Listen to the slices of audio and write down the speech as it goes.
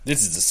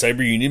This is the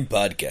Cyber Union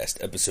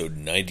Podcast, episode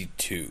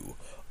 92.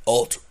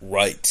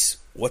 Alt-Rights.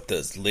 What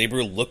does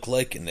labor look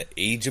like in the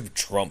age of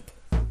Trump?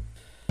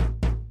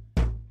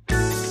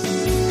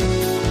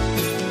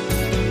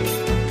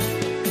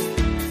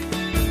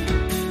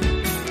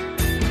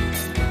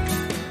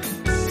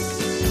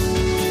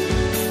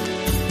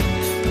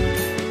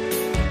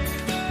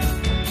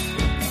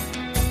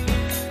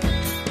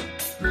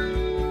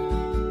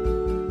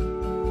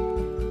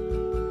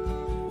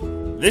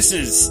 This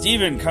is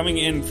Steven coming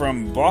in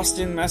from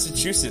Boston,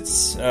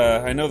 Massachusetts.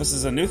 I know this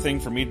is a new thing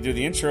for me to do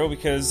the intro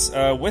because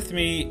with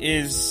me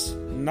is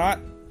not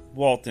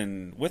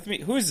Walton. With me,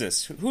 who is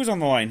this? Who's on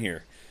the line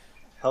here?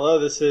 Hello,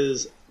 this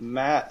is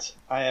Matt.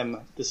 I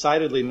am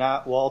decidedly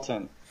not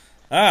Walton.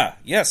 Ah,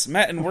 yes,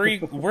 Matt. And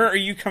where are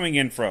you coming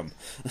in from?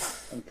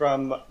 I'm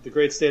from the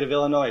great state of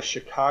Illinois,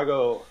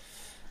 Chicago.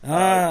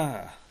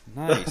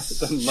 Nice.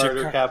 The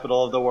murder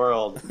capital of the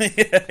world.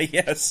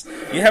 Yes.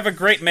 You have a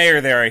great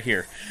mayor there, I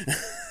hear.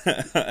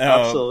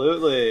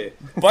 Absolutely.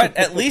 But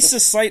at least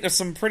the site of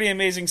some pretty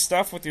amazing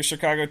stuff with your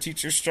Chicago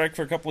teachers strike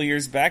for a couple of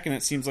years back, and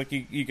it seems like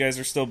you guys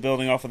are still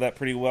building off of that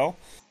pretty well.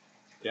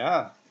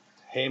 Yeah.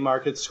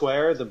 Haymarket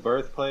Square, the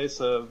birthplace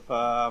of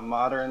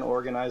modern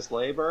organized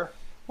labor.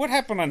 What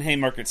happened on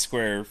Haymarket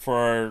Square for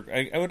our,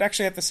 I would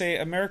actually have to say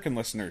American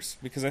listeners,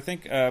 because I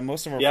think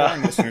most of our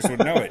foreign listeners would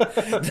know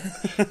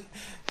it.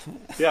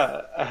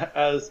 Yeah,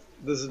 as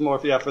this is more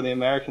for the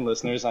American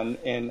listeners on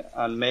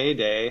May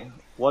Day.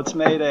 What's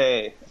May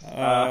Day?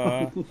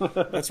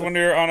 That's when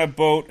you're on a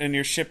boat and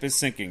your ship is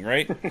sinking,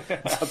 right?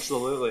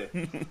 Absolutely.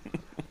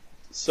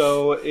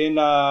 So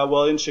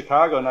in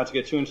Chicago, not to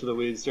get too into the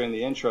weeds during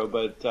the intro,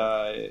 but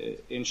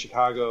in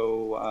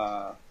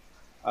Chicago,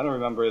 I don't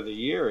remember the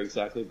year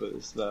exactly, but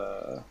it's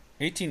the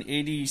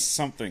 1880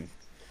 something.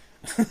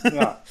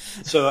 Yeah.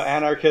 So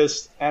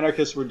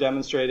anarchists were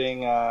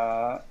demonstrating,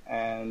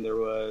 and there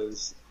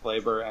was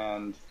labor,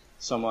 and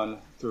someone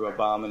threw a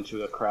bomb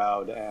into a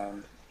crowd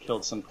and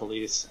killed some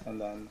police, and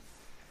then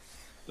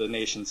the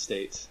nation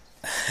state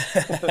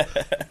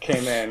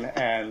came in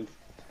and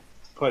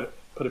put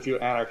a few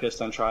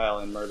anarchists on trial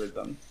and murdered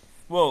them.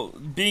 Well,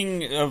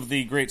 being of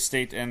the great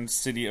state and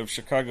city of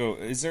Chicago,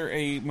 is there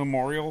a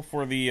memorial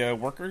for the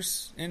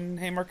workers in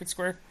Haymarket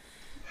Square?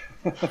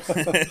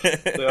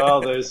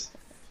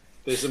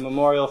 There's a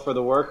memorial for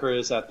the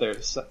workers at their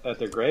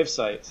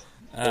gravesite.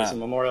 There's a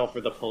memorial for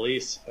the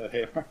police at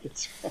Haymarket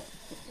Square.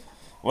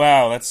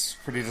 Wow, that's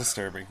pretty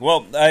disturbing.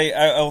 Well,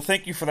 I'll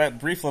thank you for that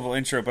brief little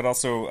intro, but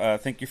also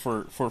thank you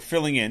for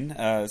filling in.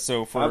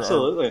 So for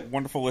Absolutely. Our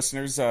wonderful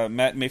listeners,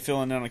 Matt may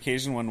fill in on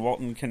occasion when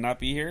Walton cannot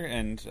be here,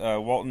 and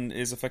Walton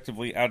is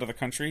effectively out of the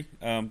country,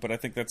 but I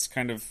think that's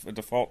kind of a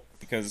default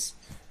because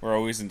we're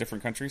always in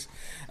different countries.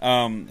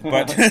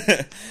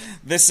 But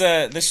this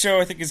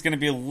show, I think, is going to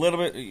be a little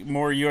bit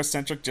more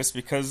U.S.-centric just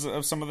because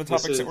of some of the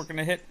topics that we're going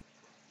to hit.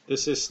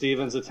 This is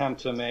Steven's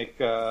attempt to make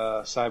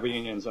cyber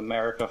unions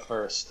America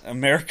first.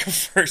 America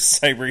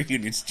first, cyber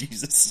unions,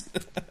 Jesus.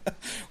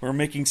 We're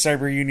making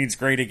cyber unions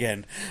great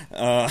again.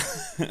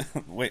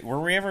 Wait,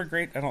 were we ever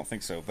great? I don't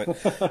think so, but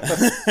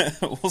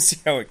we'll see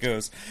how it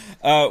goes.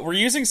 We're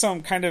using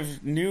some kind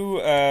of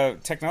new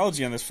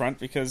technology on this front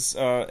because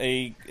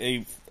a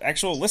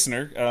actual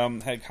listener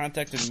had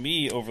contacted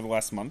me over the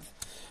last month.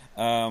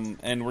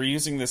 And we're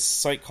using this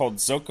site called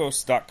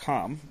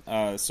Zocos.com.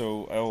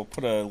 So I will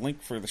put a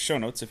link for the show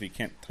notes if you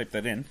can't type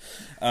that in.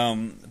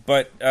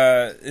 But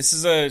this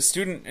is a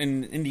student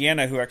in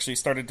Indiana who actually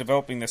started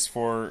developing this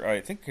for, I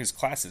think, his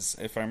classes,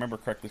 if I remember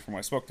correctly from when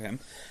I spoke to him.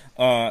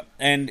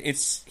 And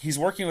he's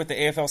working with the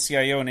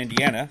AFL-CIO in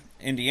Indiana.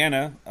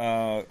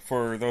 Indiana,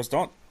 for those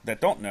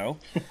that don't know,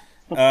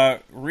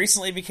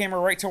 recently became a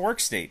right-to-work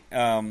state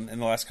in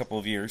the last couple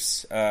of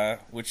years,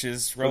 which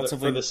is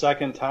relatively... For the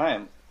second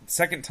time.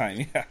 Second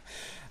time, yeah.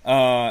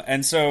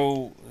 And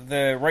so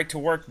the right to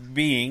work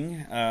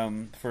being,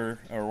 for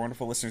our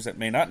wonderful listeners that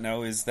may not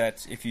know, is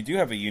that if you do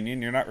have a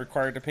union, you're not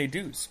required to pay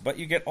dues, but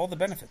you get all the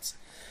benefits.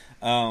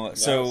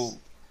 Yes. So,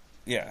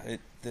 yeah,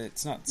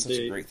 it's not such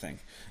a great thing.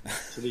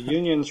 So the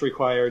union's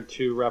required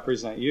to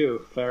represent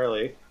you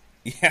fairly,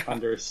 yeah,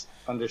 under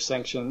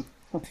sanction.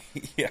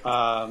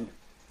 Yeah.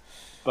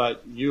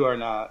 But you are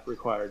not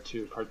required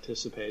to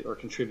participate or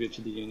contribute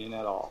to the union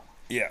at all.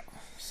 Yeah.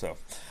 So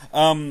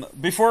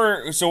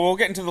we'll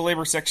get into the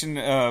labor section,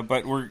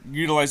 but we're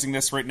utilizing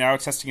this right now,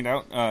 testing it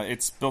out.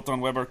 It's built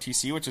on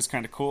WebRTC, which is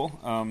kind of cool.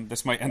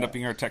 This might end up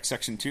being our tech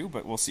section too,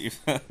 but we'll see if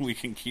we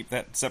can keep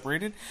that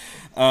separated.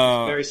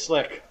 Very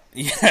slick.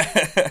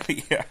 Yeah,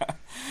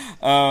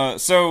 yeah.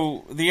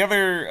 So the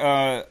other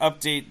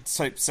update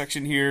type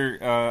section here,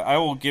 I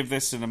will give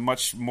this in a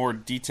much more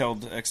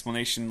detailed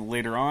explanation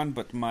later on,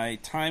 but my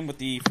time with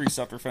the Free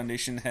Software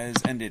Foundation has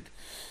ended.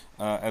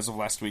 As of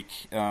last week,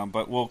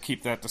 but we'll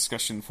keep that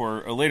discussion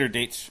for a later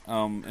date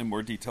in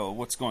more detail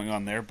what's going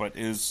on there, but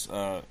is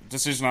a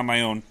decision on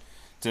my own,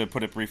 to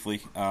put it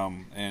briefly,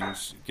 and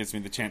gives me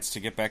the chance to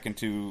get back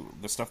into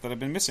the stuff that I've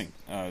been missing,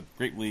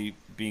 greatly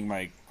being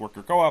my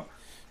worker co-op,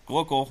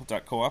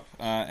 glocal.coop,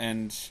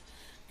 and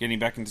getting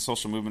back into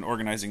social movement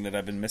organizing that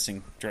I've been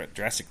missing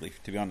drastically,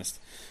 to be honest.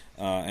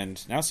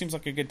 And now seems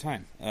like a good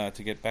time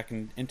to get back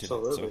into it.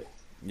 So,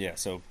 yeah,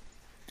 so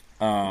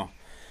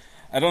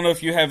I don't know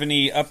if you have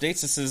any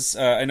updates. This is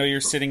I know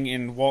you're sitting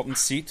in Walton's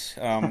seat.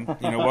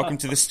 Welcome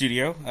to the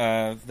studio.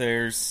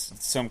 There's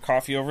some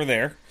coffee over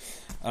there.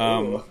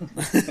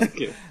 Thank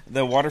you.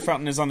 The water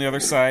fountain is on the other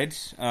side.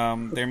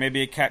 There may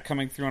be a cat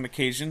coming through on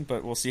occasion,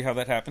 but we'll see how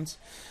that happens.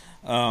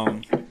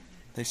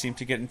 They seem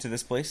to get into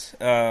this place.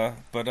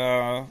 But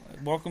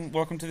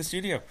welcome to the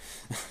studio.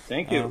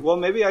 Thank you. Well,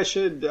 maybe I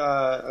should,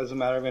 as a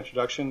matter of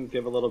introduction,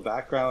 give a little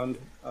background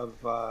of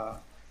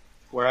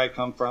where I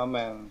come from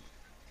and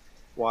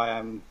why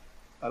I'm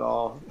at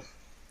all.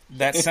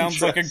 That sounds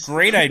like a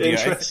great idea.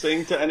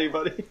 Interesting to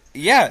anybody.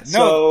 Yeah,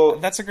 no,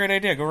 that's a great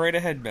idea. Go right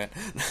ahead, Ben.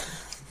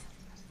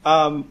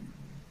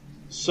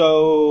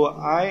 So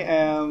I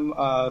am.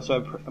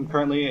 I'm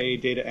currently a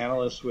data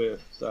analyst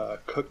with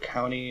Cook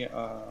County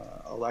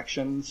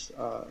Elections.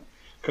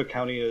 Cook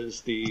County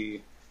is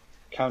the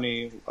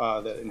county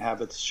that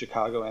inhabits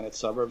Chicago and its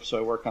suburbs. So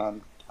I work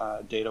on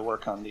data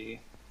work on the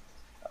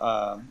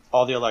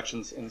all the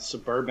elections in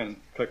suburban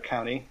Cook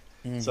County,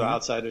 so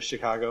outside of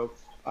Chicago.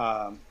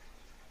 As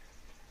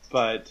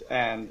part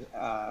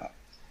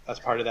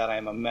of that, I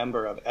am a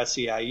member of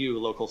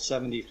SEIU Local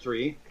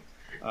 73.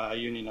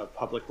 Union of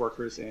Public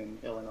Workers in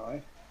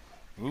Illinois.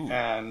 Ooh.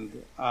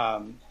 And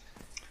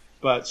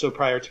so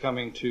prior to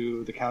coming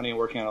to the county and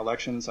working on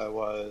elections, I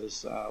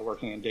was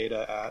working in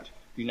data at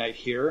Unite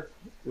Here,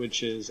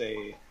 which is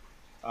a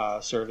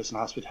service and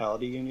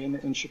hospitality union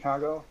in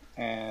Chicago,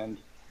 and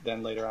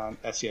then later on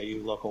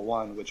SEIU Local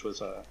 1, which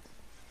was a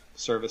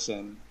service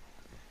and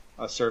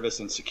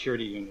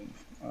security union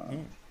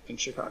in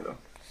Chicago.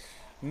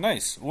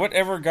 Nice.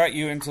 Whatever got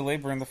you into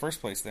labor in the first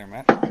place there,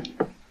 Matt?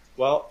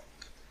 Well,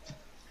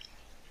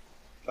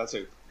 that's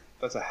a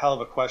hell of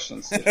a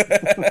question.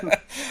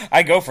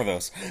 I go for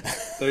those.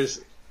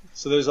 There's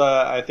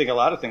I think a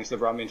lot of things that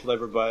brought me into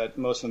labor, but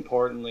most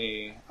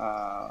importantly,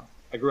 I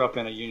grew up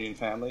in a union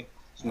family.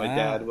 So my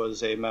dad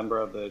was a member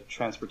of the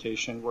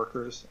Transportation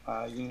Workers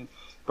Union,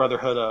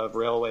 Brotherhood of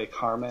Railway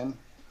Carmen.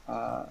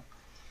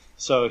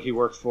 So he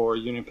worked for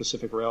Union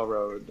Pacific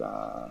Railroad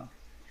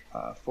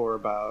for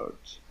about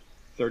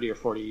 30 or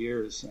 40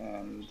 years,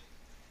 and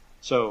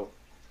so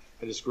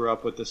I just grew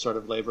up with this sort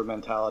of labor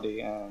mentality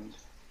and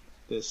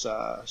this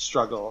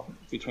struggle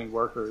between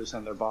workers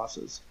and their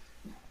bosses.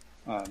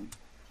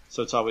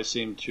 So it's always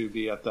seemed to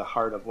be at the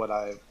heart of what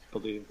I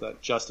believe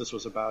that justice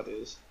was about,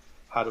 is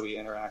how do we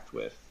interact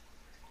with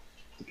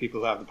the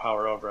people who have the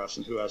power over us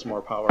and who has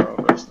more power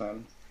over us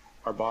than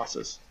our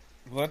bosses.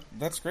 Well,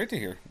 that's great to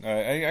hear.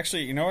 I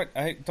actually, you know what?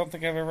 I don't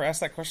think I've ever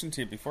asked that question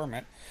to you before,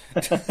 Matt.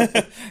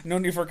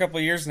 Known you for a couple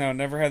of years now,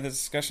 never had this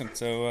discussion.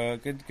 So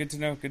good to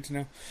know. Good to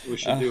know. We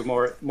should do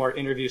more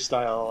interview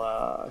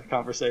style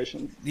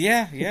conversation.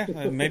 Yeah,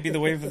 maybe the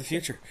wave of the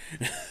future.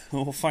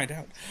 We'll find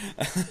out.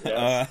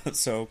 Yes.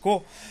 So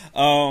cool.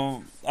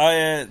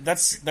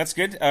 That's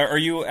good. Are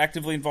you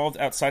actively involved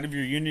outside of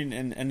your union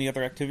in any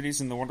other activities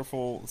in the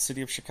wonderful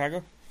city of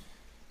Chicago?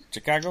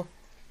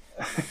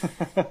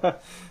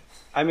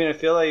 I mean, I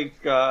feel like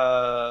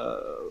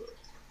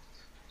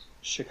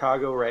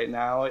Chicago right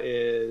now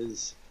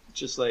is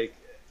just like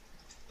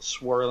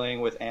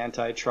swirling with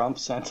anti-Trump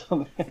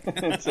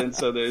sentiments, and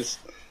so there's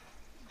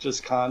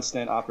just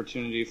constant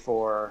opportunity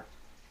for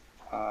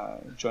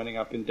joining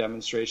up in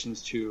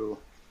demonstrations to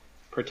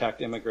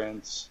protect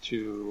immigrants,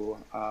 to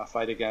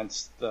fight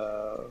against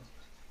the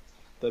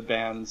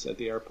bans at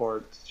the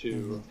airport,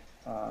 to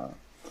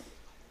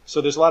so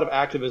there's a lot of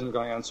activism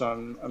going on, so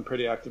I'm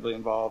pretty actively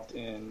involved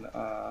in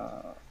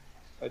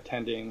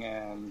attending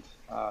and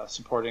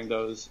supporting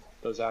those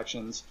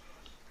actions.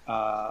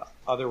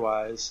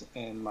 Otherwise,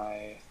 in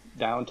my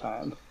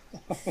downtime,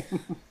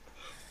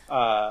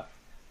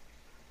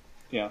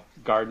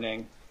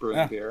 gardening,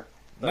 brewing beer,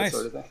 that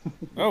sort of thing.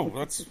 Oh,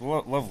 that's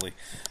lovely.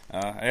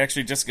 I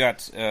actually just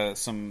got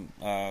some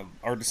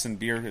artisan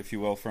beer, if you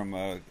will, from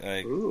a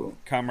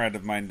comrade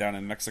of mine down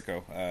in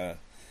Mexico.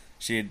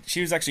 She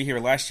was actually here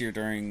last year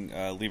during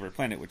Libre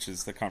Planet, which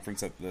is the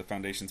conference that the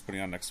foundation's putting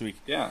on next week.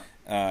 Yeah.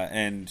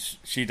 And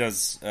she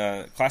does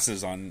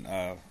classes on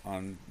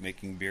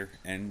making beer.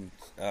 And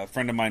a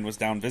friend of mine was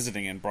down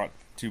visiting and brought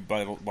 2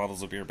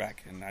 bottles of beer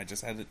back, and I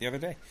just had it the other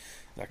day.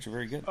 It's actually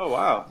very good. Oh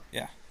wow.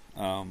 Yeah.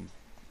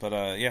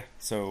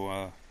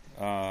 So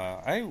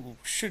I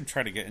should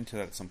try to get into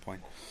that at some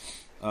point.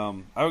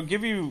 I will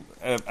give you.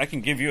 I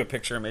can give you a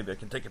picture. Maybe I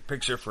can take a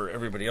picture for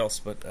everybody else,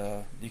 but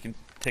you can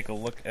take a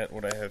look at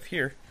what I have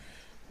here.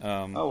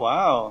 Oh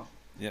wow!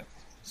 Yeah,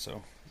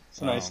 so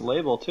it's a nice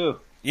label too.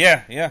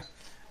 Yeah.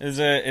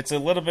 It's a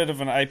little bit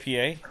of an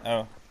IPA.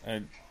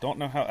 I don't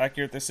know how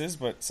accurate this is,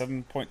 but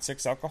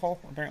 7.6 alcohol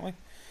apparently.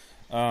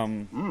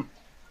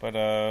 But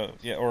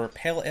or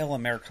pale ale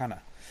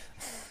Americana.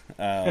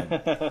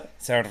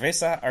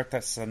 Cerveza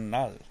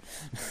artesanal.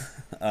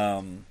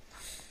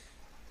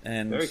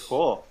 And very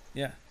cool.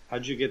 Yeah.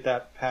 How'd you get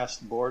that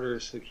past border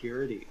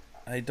security?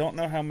 I don't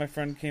know how my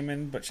friend came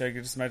in, but I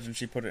could just imagine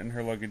she put it in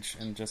her luggage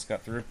and just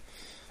got through.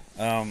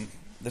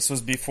 This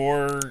was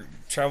before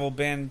travel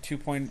ban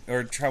 2.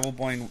 Or travel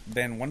ban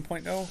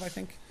 1.0, I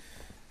think,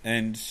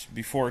 and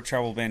before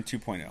travel ban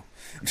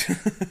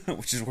 2.0,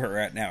 which is where we're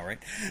at now, right?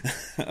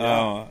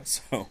 Yeah.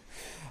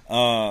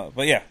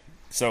 But yeah,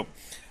 so,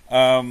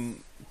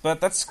 but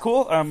that's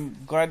cool. I'm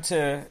glad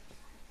to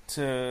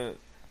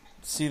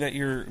see that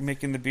you're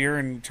making the beer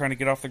and trying to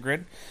get off the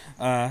grid,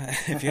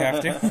 if you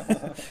have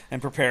to,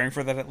 and preparing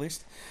for that at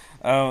least.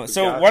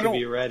 So why don't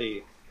be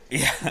ready?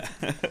 Yeah.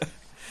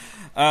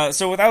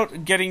 So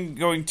without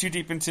going too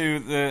deep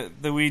into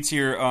the weeds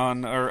here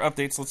on our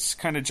updates, let's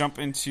kind of jump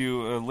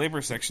into a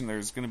labor section.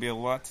 There's going to be a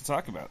lot to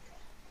talk about.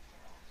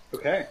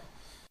 Okay.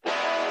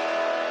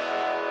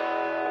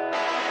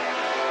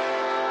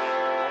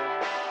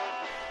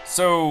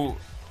 So,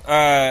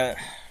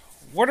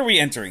 what are we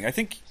entering? I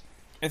think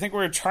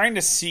we're trying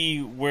to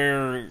see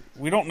where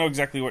we don't know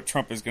exactly what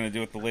Trump is going to do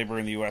with the labor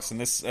in the U.S. And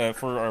this,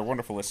 for our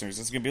wonderful listeners,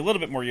 this is going to be a little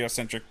bit more U.S.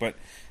 centric, but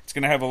it's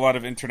going to have a lot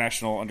of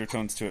international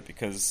undertones to it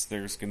because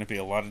there's going to be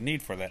a lot of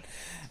need for that.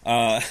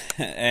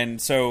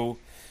 And so,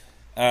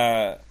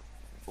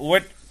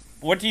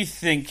 what do you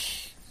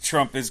think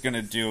Trump is going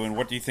to do, and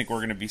what do you think we're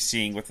going to be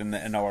seeing within the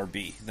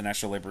NLRB, the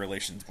National Labor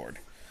Relations Board?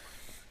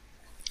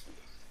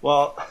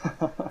 Well,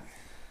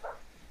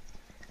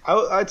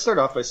 I'd start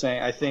off by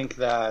saying I think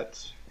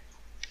that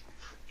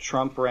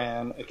Trump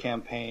ran a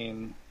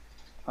campaign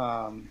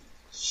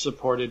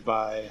supported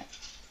by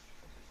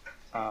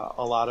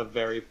a lot of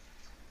very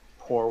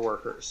poor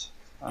workers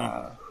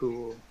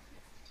who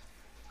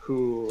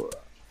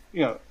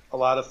a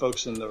lot of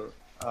folks in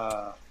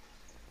the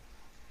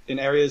in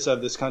areas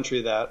of this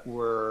country that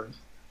were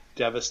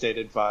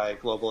devastated by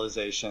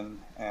globalization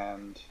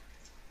and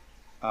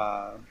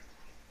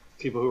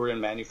people who were in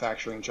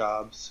manufacturing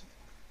jobs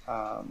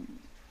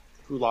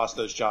who lost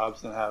those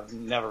jobs and have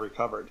never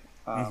recovered.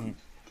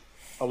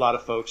 A lot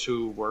of folks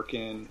who work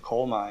in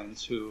coal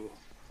mines who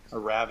are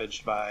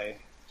ravaged by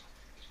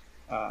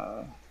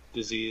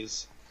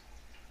disease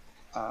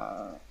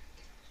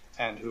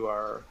and who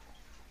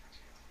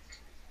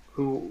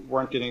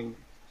weren't getting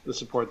the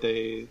support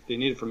they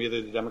needed from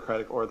either the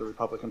Democratic or the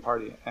Republican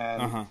Party.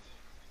 And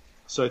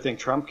so I think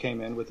Trump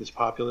came in with his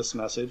populist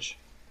message,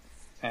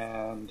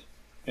 and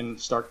in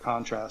stark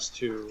contrast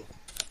to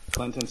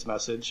Clinton's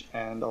message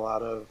and a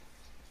lot of,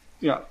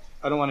 I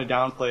don't want to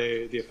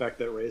downplay the effect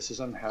that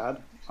racism had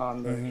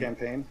on the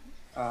campaign.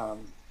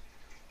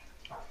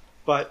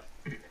 But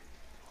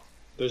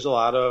there's a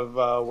lot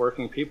of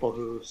working people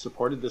who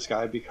supported this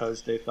guy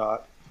because they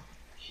thought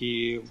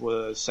he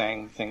was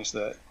saying things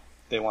that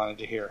they wanted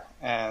to hear.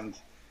 And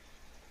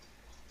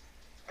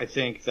I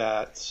think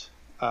that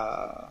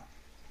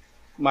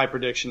my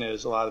prediction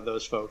is a lot of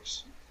those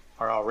folks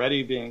are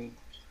already being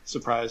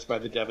surprised by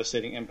the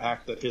devastating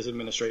impact that his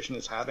administration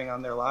is having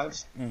on their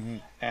lives.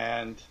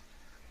 And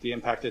the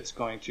impact it's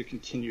going to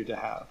continue to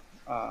have.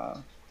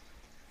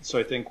 So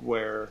I think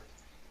where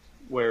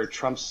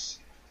Trump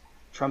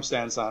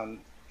stands on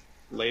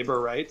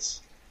labor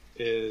rights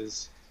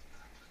is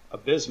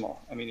abysmal.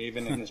 I mean,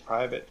 even in his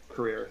private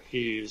career,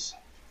 he's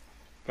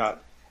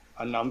got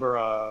a number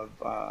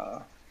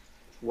of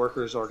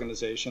workers'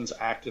 organizations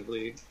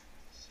actively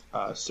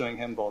suing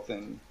him, both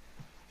in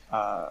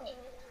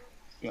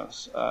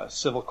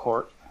civil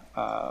court,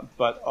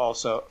 but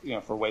also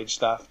for wage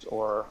theft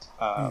or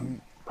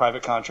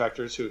private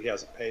contractors who he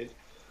hasn't paid,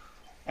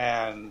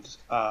 and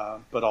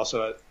but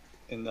also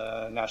in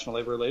the National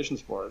Labor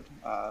Relations Board,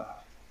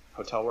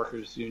 hotel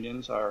workers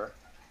unions are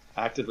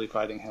actively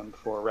fighting him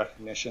for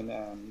recognition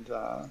and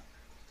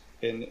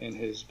in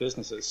his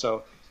businesses.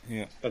 So,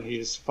 and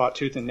he's fought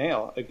tooth and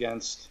nail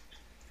against,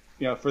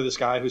 for this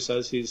guy who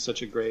says he's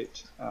such a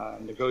great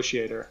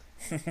negotiator.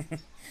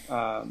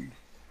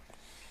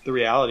 The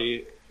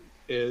reality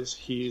is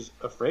he's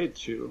afraid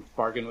to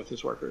bargain with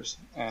his workers,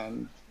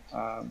 and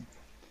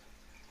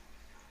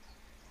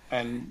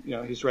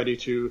he's ready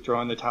to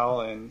throw in the towel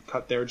and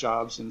cut their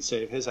jobs and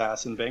save his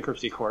ass in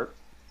bankruptcy court,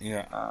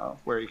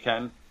 where he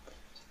can.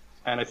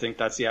 And I think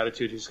that's the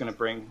attitude he's going to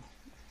bring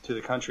to the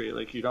country.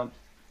 Like,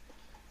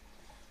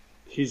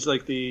 he's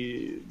like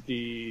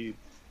the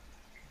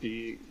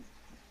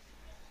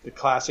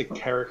classic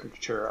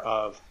caricature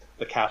of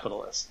the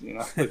capitalist.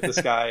 Like, this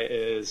guy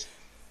is.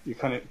 You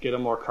kind of get a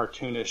more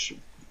cartoonish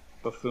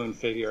buffoon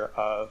figure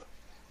of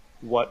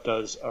what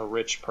does a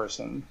rich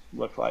person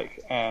look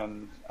like.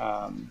 And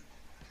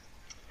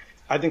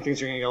I think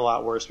things are going to get a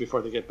lot worse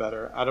before they get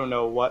better. I don't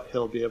know what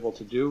he'll be able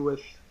to do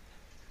with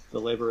the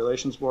Labor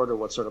Relations Board or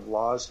what sort of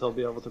laws he'll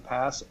be able to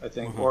pass. I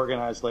think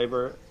organized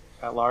labor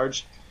at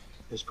large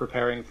is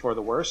preparing for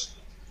the worst.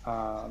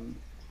 But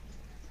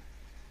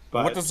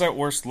what does that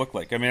worst look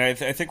like? I mean, I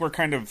think we're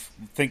kind of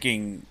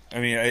thinking,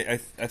 I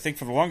think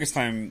for the longest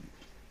time,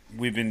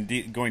 we've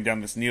been going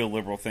down this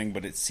neoliberal thing,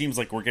 but it seems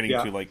like we're getting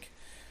to like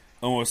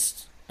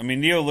almost. I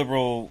mean,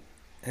 neoliberal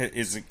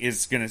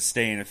is going to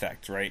stay in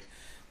effect, right,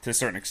 to a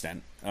certain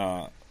extent,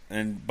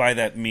 and by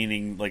that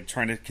meaning like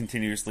trying to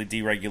continuously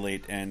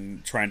deregulate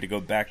and trying to go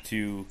back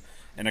to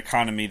an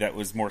economy that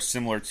was more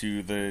similar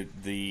to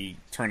the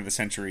turn of the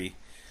century,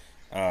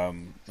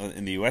 in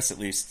the U.S. at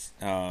least,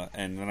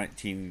 and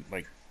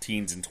the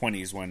teens and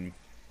 20s, when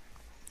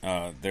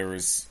there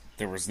was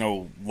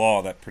no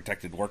law that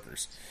protected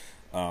workers.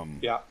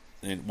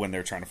 When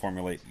they're trying to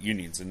formulate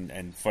unions,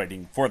 and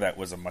fighting for that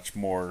was a much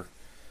more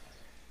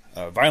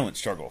violent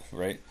struggle,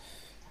 right?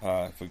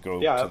 If we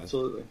go,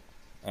 absolutely.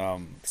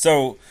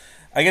 So,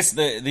 I guess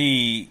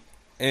the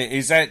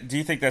is that. Do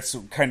you think that's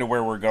kind of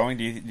where we're going?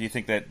 Do you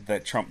think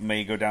that Trump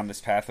may go down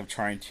this path of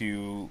trying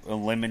to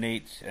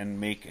eliminate and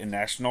make a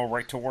national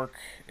right to work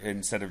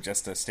instead of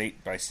just a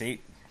state by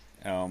state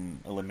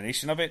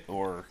elimination of it,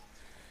 or?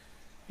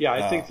 Yeah,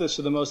 I think this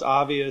is the most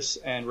obvious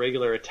and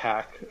regular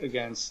attack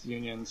against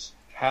unions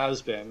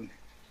has been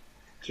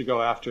to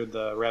go after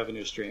the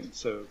revenue stream.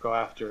 So go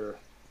after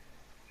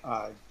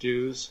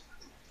dues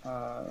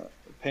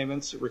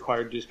payments,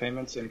 required dues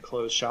payments, and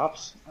closed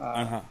shops.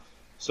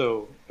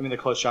 So, I mean, the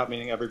closed shop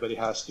meaning everybody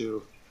has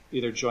to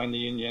either join the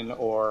union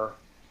or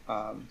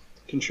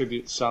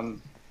contribute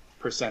some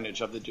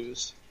percentage of the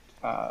dues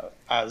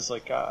as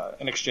like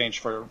in exchange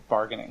for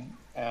bargaining.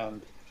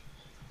 And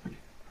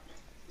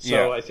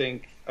so I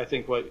think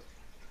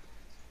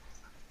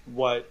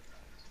what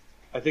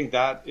I think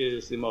that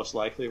is the most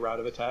likely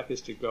route of attack,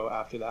 is to go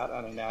after that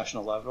on a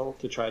national level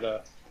to try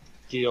to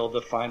deal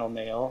the final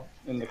nail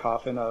in the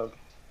coffin of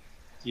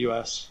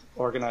U.S.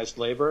 organized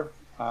labor.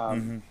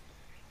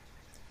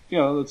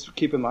 Let's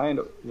keep in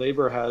mind,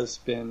 labor has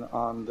been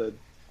on the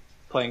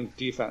playing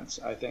defense,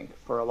 I think,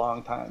 for a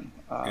long time.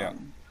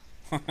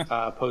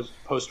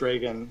 Post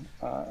Reagan,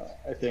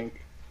 I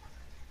think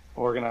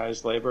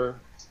organized labor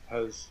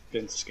has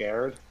been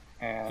scared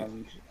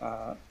and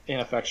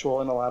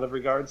ineffectual in a lot of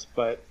regards,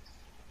 but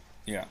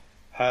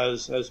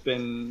has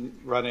been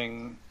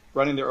running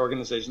their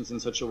organizations in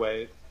such a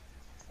way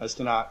as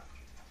to not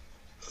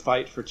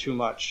fight for too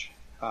much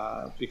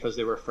because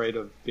they were afraid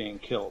of being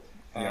killed,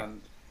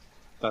 and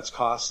that's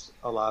cost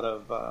a lot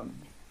of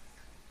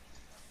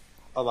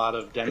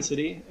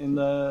density in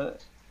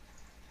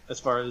as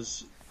far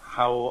as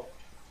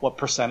what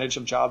percentage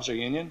of jobs are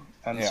union,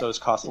 and so it's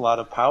cost a lot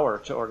of power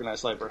to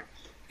organize labor.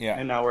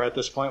 And now we're at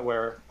this point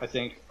where I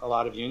think a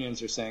lot of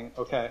unions are saying,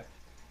 okay,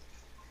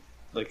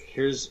 like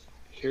here's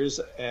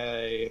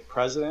a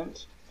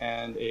president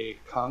and a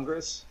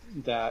Congress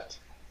that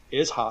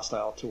is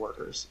hostile to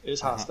workers,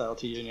 is hostile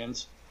to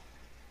unions,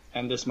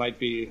 and this might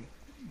be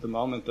the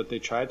moment that they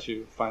try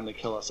to finally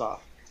kill us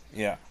off.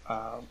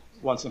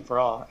 Once and for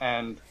all.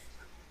 And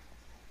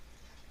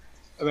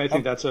I mean, I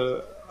think that's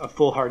a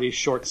foolhardy,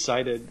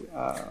 short-sighted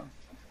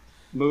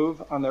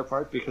move on their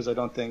part, because I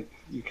don't think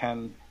you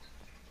can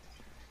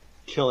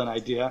kill an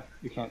idea.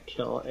 You can't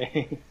kill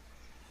a...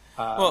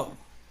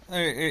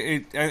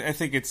 I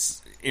think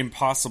it's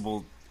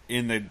impossible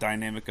in the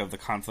dynamic of the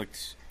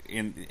conflict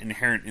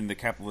inherent in the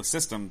capitalist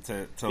system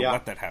to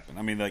let that happen.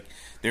 I mean, like,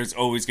 there's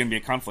always going to be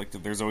a conflict.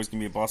 If there's always going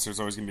to be a boss, there's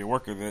always going to be a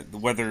worker.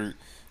 Whether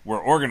we're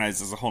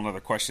organized is a whole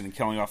other question, and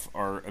killing off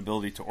our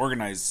ability to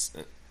organize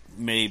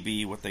may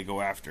be what they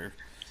go after.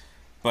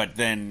 But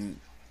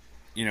then,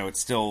 it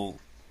still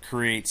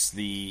creates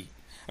the...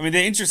 I mean,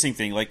 the interesting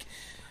thing, like,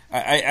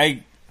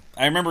 I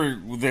remember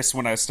this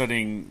when I was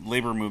studying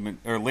labor movement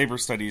or labor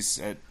studies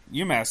at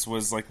UMass,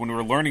 was like when we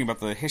were learning about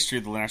the history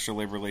of the National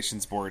Labor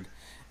Relations Board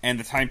and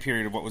the time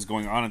period of what was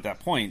going on at that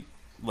point,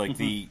 like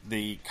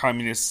the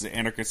communists, the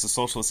anarchists, the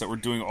socialists that were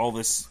doing all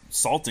this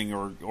salting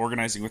or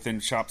organizing within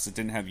shops that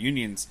didn't have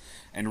unions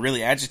and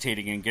really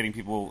agitating and getting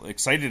people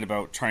excited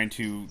about trying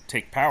to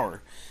take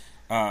power.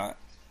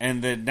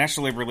 And the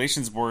National Labor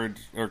Relations Board,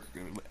 or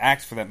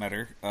Act for that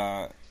matter,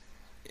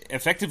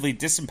 effectively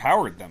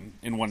disempowered them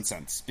in one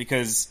sense,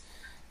 because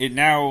it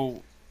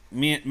now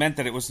meant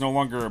that it was no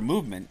longer a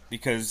movement,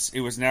 because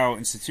it was now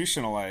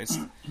institutionalized,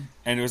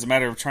 and it was a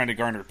matter of trying to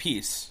garner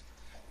peace.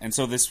 And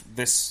so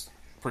this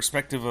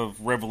perspective of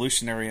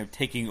revolutionary, of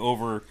taking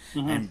over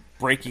and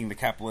breaking the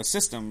capitalist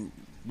system,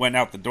 went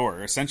out the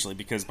door, essentially,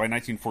 because by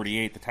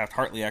 1948 the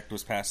Taft-Hartley Act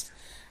was passed,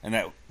 and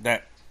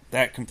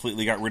that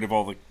completely got rid of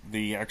all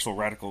the actual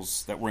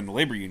radicals that were in the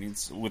labor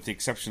unions, with the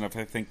exception of,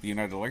 I think, the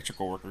United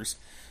Electrical Workers.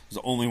 It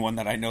was the only one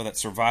that I know that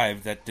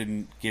survived that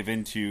didn't give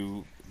in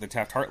to the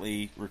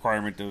Taft-Hartley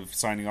requirement of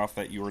signing off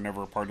that you were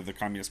never a part of the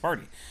Communist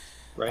Party.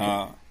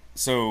 Right.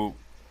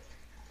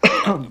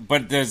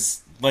 But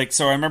there's, like,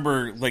 so I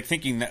remember, like,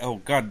 thinking that, oh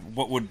God,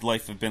 what would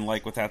life have been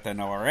like without the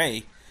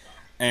NLRA?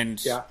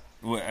 And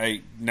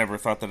I never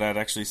thought that I'd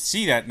actually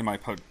see that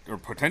or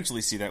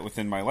potentially see that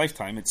within my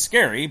lifetime. It's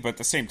scary, but at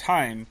the same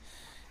time,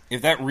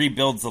 if that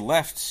rebuilds the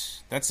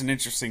left, that's an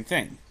interesting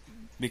thing,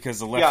 because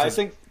the left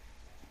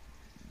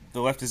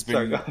the left has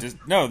been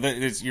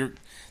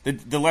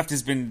the left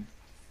has been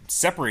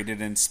separated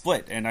and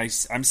split, and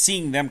I'm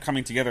seeing them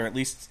coming together, at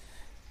least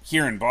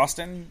here in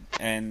Boston,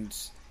 and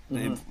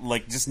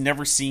like just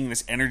never seeing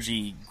this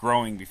energy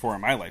growing before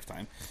in my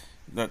lifetime.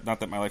 Not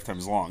that my lifetime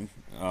is long,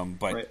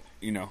 but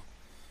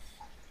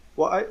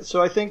Well,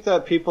 I think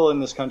that people in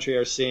this country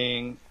are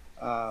seeing,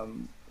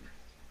 from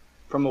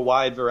a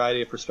wide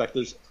variety of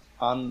perspectives,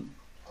 on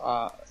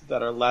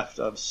that are left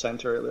of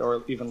center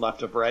or even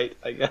left of right,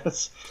 I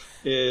guess,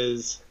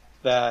 is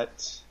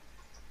that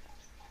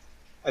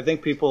I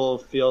think people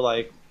feel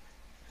like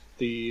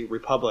the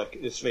Republic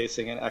is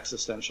facing an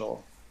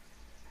existential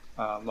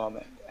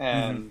moment,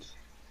 and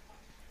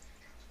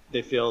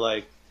they feel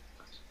like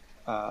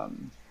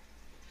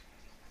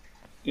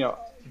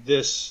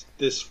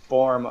this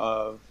form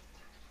of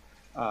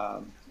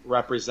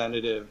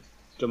representative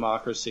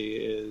democracy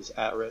is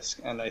at risk,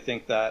 and I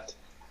think that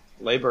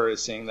Labor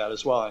is seeing that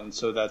as well, and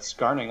so that's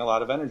garnering a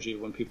lot of energy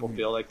when people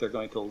feel like they're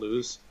going to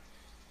lose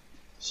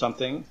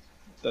something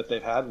that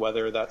they've had,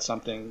 whether that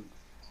something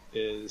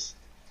is,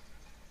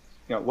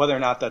 whether or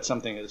not that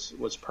something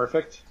was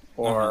perfect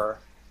or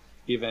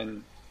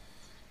even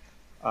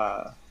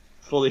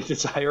fully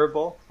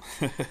desirable.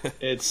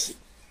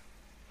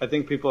 I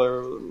think people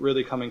are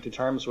really coming to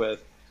terms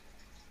with,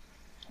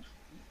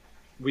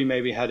 we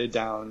may be headed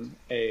down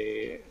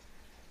a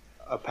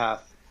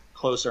path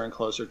closer and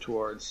closer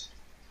towards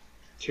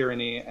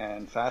tyranny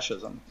and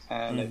fascism,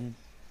 and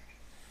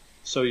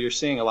so you're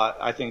seeing a lot.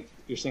 I think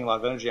you're seeing a lot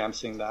of energy. I'm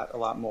seeing that a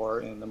lot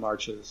more in the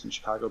marches in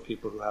Chicago.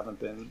 People who haven't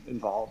been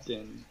involved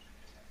in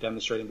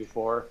demonstrating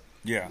before.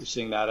 Yeah, you're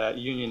seeing that at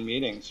union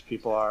meetings.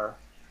 People are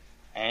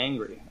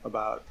angry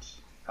about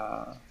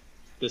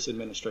this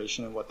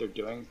administration and what they're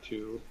doing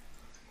to,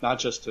 not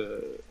just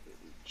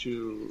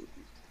to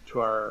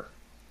our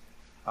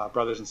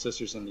brothers and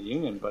sisters in the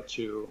union, but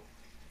to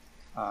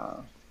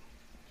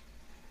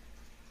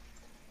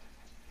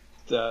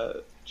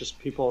just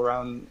people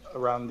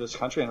around this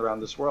country and around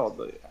this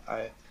world.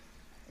 I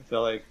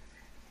feel like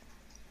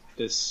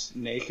this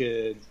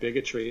naked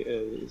bigotry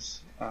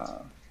is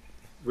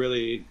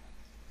really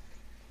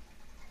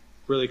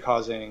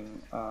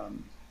causing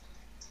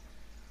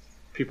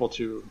people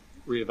to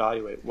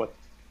reevaluate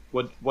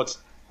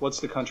what's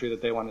the country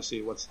that they want to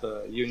see, what's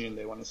the union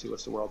they want to see,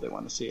 what's the world they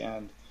want to see,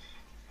 and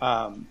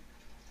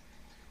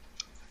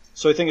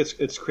so I think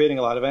it's creating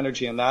a lot of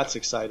energy, and that's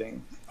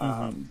exciting.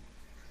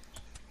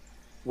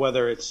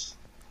 Whether it's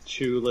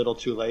too little,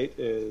 too late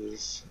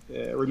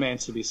it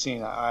remains to be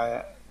seen.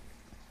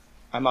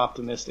 I'm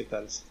optimistic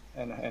that it's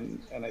and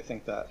I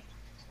think that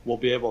we'll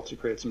be able to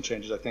create some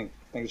changes. I think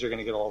things are going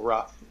to get a little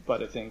rough,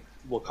 but I think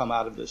we'll come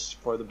out of this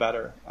for the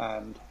better.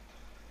 And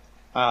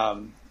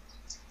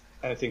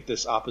I think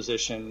this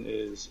opposition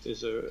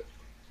is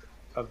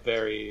a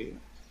very,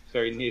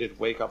 very needed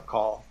wake up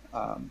call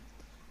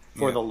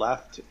for the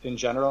left in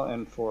general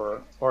and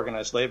for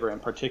organized labor in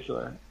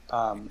particular.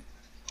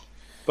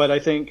 But I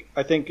think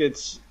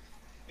it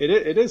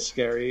is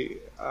scary.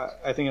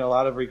 I think in a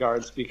lot of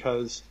regards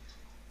because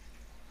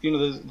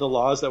the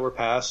laws that were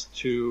passed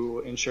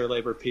to ensure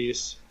labor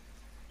peace,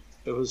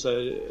 it was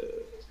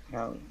it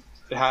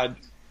had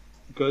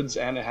goods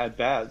and it had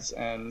bads,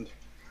 and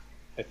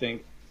I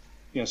think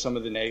some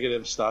of the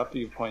negative stuff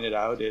you pointed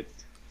out, it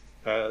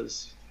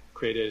has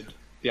created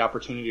the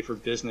opportunity for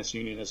business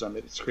unionism.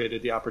 It's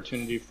created the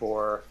opportunity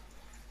for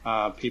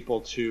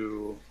people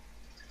to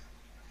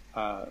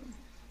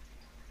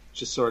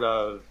just sort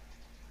of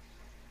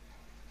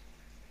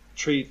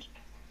treat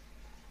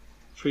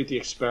the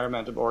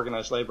experiment of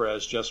organized labor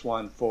as just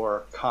one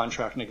for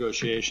contract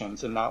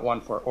negotiations and not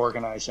one for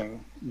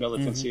organizing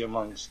militancy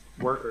amongst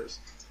workers.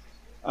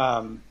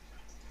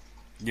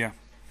 Yeah.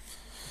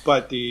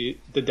 But the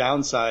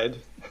downside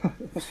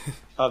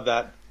of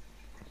that,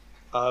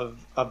 of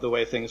the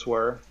way things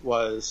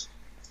was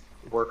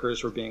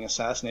workers were being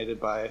assassinated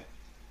by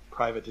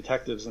private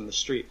detectives in the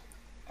street.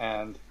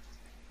 And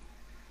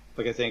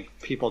I think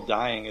people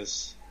dying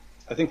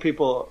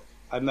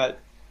I've met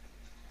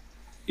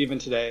even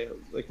today,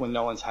 when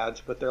no one's had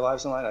to put their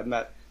lives on the line, I've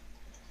met,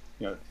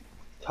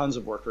 tons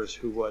of workers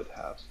who would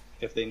have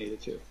if they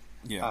needed to,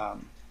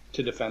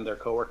 to defend their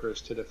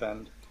coworkers, to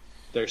defend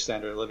their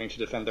standard of living, to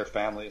defend their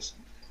families.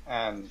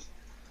 And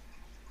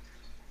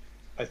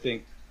I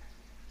think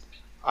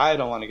I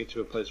don't want to get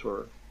to a place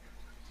where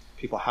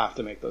people have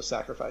to make those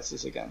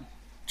sacrifices again.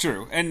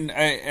 True, and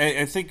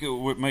I think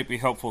what might be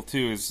helpful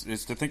too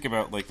is to think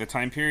about the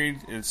time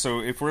period. So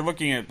if we're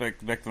looking at back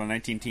to the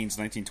 19-teens,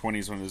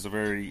 1920s, when there's a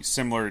very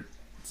similar,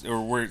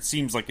 or where it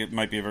seems like it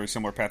might be a very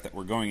similar path that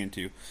we're going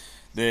into,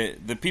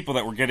 the people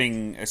that were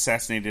getting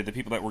assassinated, the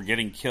people that were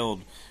getting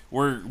killed,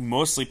 were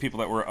mostly people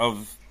that were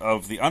of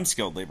the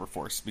unskilled labor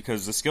force,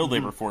 because the skilled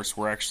labor force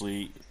were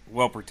actually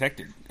well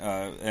protected,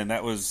 and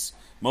that was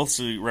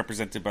mostly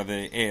represented by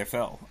the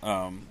AFL.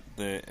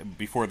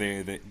 Before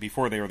they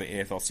were the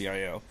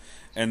AFL-CIO,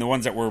 and the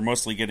ones that were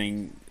mostly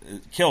getting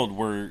killed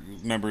were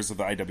members of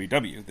the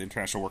IWW, the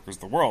International Workers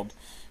of the World,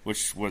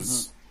 which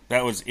was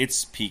that was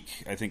its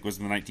peak. I think was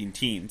in the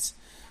 19-teens,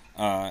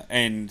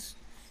 and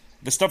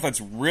the stuff that's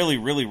really,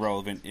 really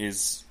relevant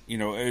is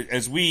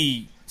as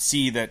we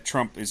see that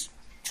Trump is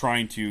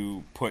trying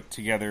to put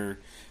together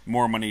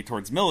more money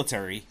towards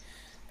military,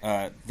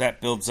 that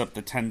builds up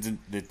the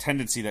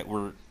tendency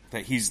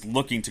that he's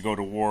looking to go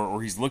to war,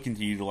 or he's looking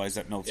to utilize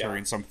that military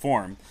in some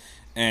form,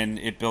 and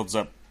it builds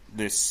up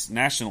this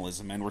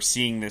nationalism, and we're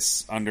seeing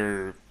this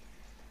under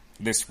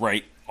this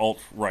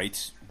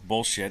alt-right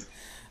bullshit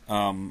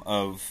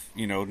of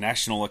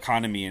national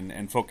economy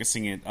and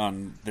focusing it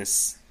on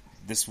this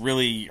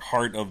really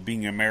heart of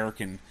being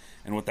American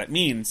and what that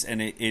means,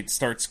 and it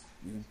starts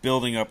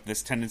building up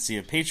this tendency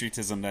of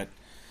patriotism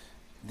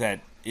that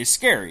is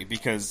scary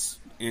because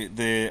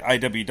the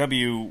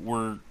IWW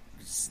were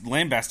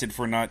lambasted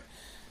for not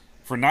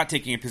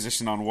taking a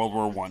position on World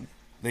War One.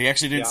 They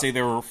actually didn't say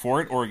they were for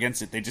it or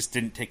against it. They just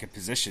didn't take a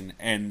position,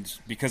 and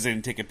because they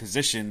didn't take a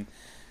position,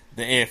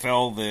 the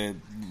AFL,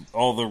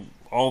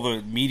 all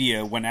the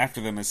media went after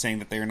them as saying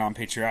that they are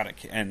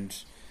non-patriotic. And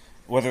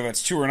whether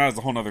that's true or not is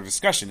a whole other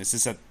discussion. It's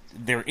just that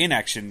their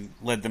inaction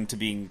led them to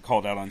being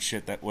called out on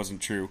shit that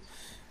wasn't true.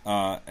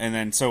 And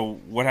then, so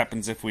what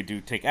happens if we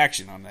do take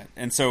action on that?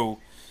 And so,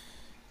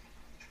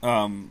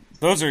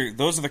 those are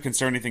the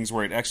concerning things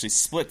where it actually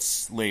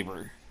splits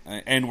labor.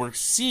 And we're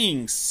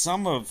seeing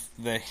some of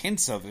the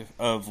hints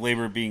of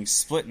labor being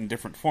split in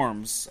different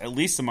forms, at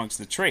least amongst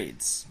the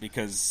trades,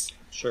 because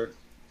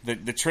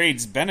the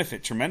trades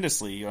benefit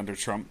tremendously under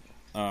Trump,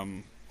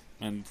 and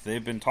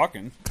they've been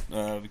talking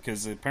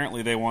because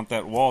apparently they want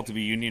that wall to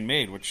be union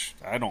made, which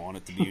I don't want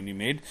it to be union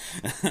made,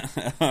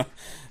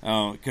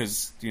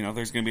 because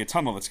there's going to be a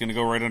tunnel that's going to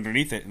go right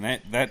underneath it, and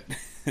that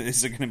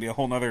is going to be a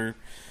whole nother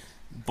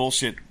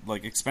bullshit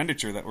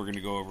expenditure that we're going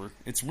to go over.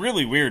 It's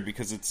really weird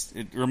because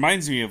it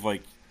reminds me of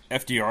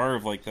FDR,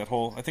 of that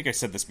whole, I think I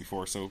said this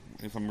before, so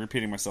if I'm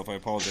repeating myself I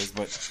apologize,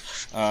 but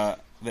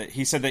that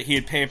he said that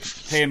he'd pay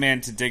a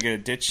man to dig a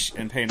ditch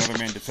and pay another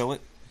man to fill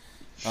it,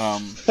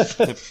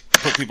 to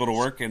put people to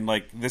work, and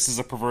this is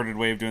a perverted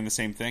way of doing the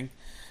same thing,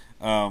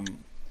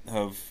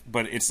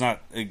 but it's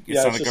not a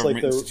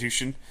government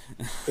institution.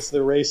 It's the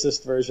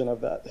racist version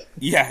of that.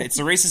 Yeah, it's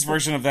the racist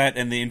version of that,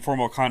 and the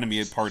informal economy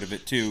is part of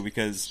it too,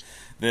 because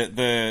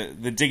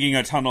the digging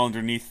a tunnel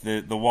underneath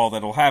the wall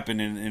that'll happen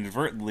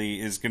inadvertently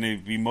is going to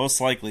be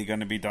most likely going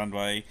to be done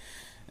by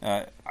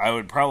I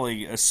would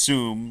probably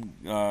assume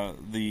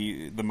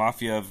the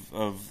mafia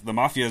of the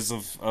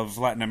mafias of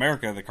Latin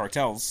America, the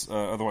cartels,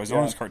 otherwise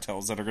known as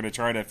cartels, that are going to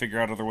try to figure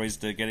out other ways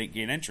to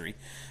gain entry,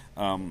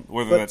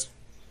 whether that's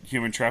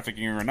human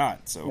trafficking or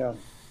not. So,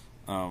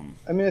 I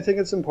mean, I think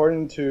it's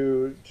important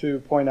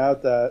to point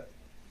out that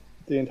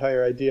the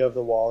entire idea of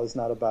the wall is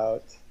not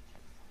about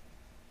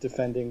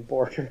defending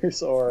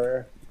borders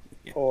or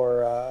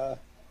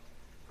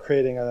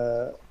creating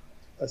a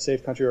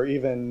safe country,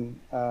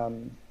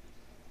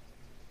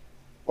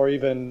 or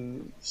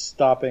even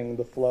stopping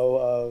the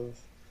flow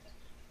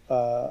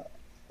of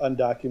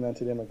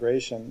undocumented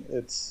immigration.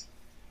 It's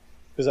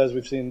because, as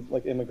we've seen,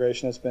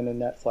 immigration has been a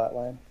net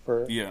flatline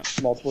for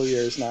multiple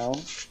years now.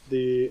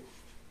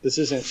 This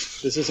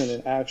isn't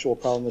an actual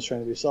problem that's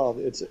trying to be solved.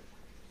 It's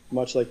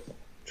much like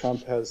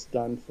Trump has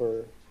done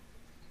for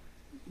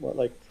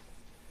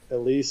at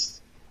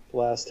least the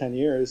last 10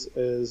 years,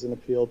 is an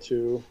appeal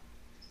to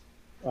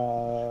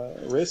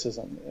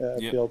racism,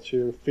 appeal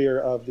to fear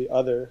of the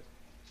other.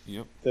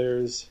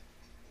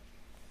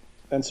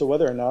 And so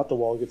whether or not the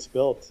wall gets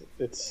built,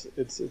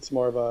 it's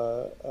more of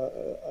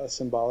a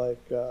symbolic,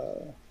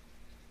 a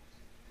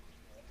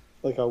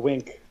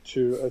wink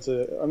to, it's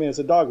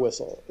a dog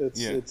whistle.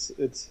 It's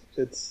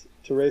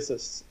to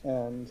racists,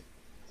 and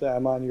say,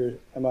 I'm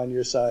on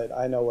your side.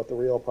 I know what the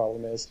real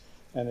problem is,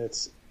 and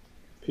it's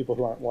people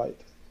who aren't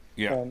white.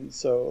 And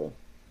so,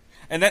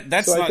 and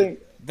that's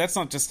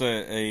not just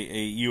a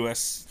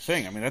U.S.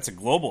 thing. I mean, that's a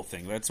global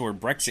thing. That's where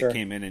Brexit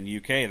came in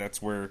UK.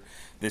 That's where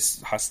this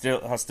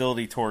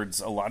hostility towards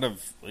a lot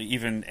of,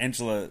 even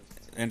Angela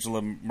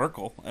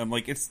Merkel.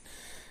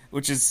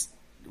 Which is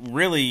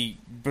really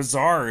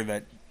bizarre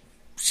that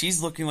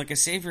she's looking like a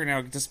savior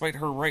now, despite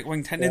her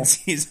right-wing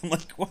tendencies. I'm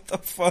like, what the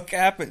fuck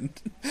happened?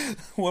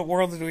 What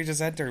world did we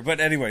just enter? But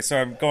anyway, so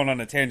I'm going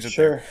on a tangent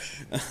there.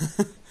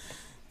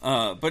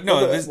 But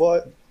no,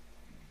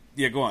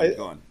 go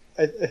on.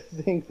 I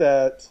think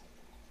that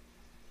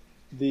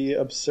the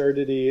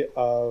absurdity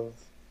of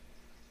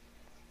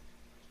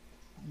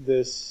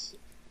this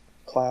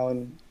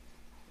clown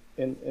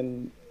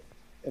in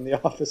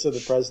the office of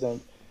the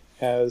president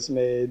has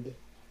made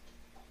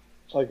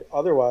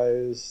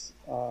otherwise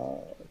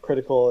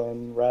critical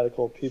and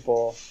radical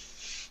people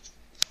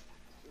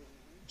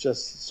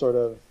just sort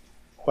of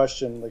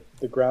question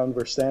the ground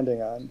we're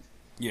standing on.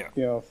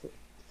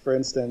 For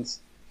instance,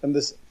 and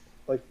this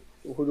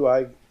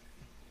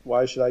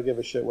why should I give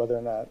a shit whether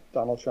or not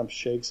Donald Trump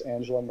shakes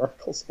Angela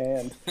Merkel's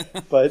hand?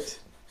 But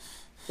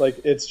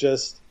it's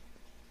just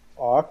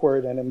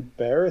awkward and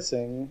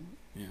embarrassing.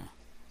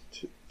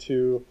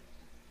 To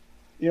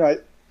I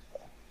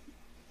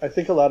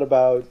think a lot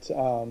about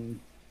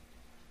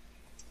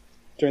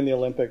during the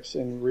Olympics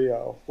in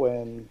Rio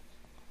when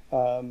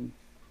Ryan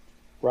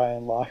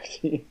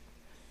Lochte,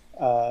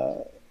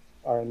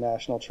 our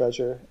national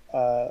treasure,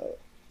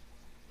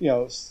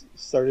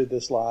 started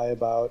this lie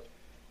about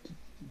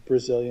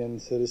Brazilian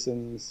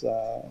citizens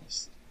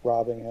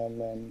robbing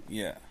him,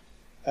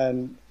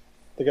 and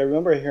I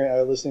remember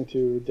listening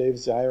to Dave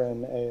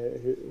Zirin,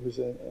 who's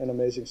an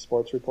amazing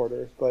sports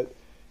reporter, but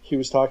he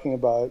was talking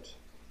about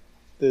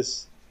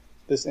this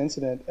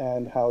incident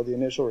and how the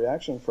initial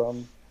reaction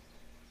from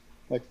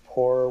like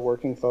poor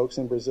working folks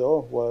in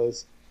Brazil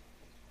was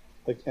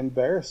like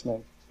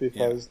embarrassment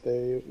because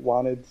they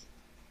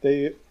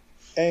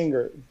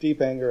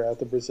deep anger at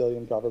the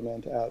Brazilian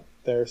government, at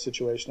their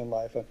situation in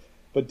life,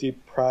 but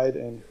deep pride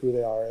in who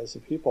they are as a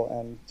people,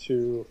 and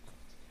to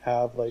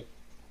have like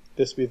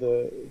this be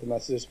the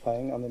messages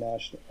playing on the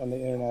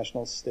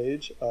international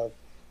stage of,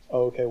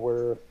 oh,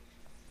 okay,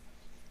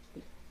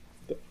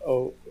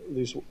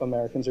 these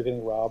Americans are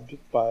getting robbed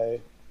by,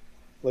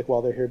 like,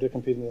 while they're here to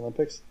compete in the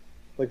Olympics.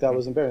 Like, that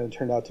was embarrassing. It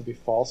turned out to be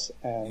false,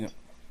 and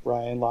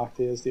Ryan Lochte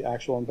is the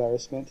actual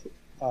embarrassment.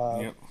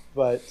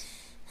 But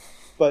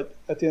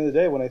at the end of the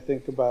day, when I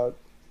think about,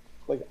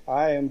 like,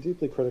 I am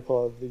deeply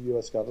critical of the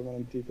U.S. government.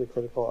 I'm deeply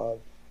critical of,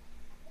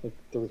 like,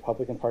 the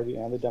Republican Party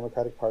and the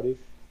Democratic Party.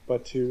 I'm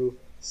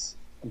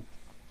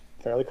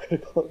fairly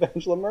critical of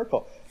Angela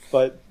Merkel.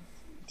 But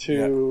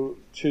to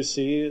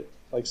see,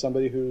 like,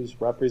 somebody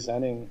who's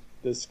representing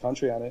this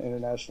country on an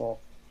international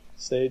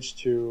stage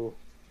to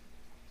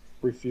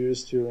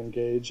refuse to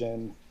engage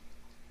in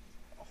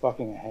a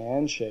fucking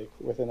handshake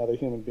with another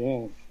human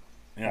being,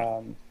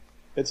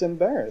 it's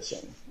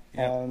embarrassing.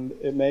 And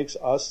it makes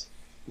us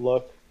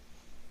look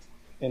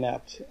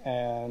inept,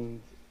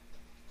 and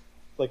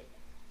like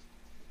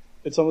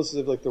it's almost as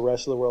if like the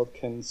rest of the world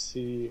can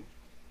see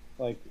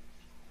like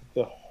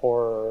the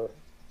horror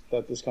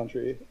that this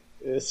country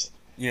is,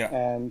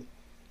 and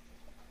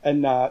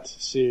not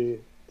see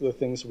the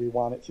things we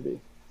want it to be.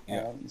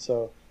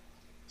 So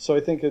I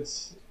think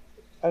it's,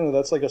 I don't know,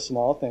 that's like a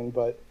small thing,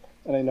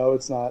 and I know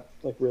it's not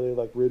like really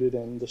like rooted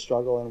in the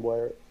struggle and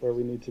where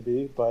we need to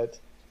be, but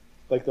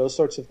like those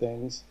sorts of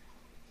things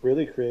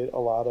really create a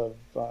lot of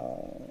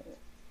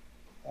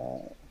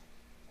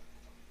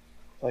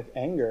like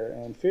anger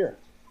and fear.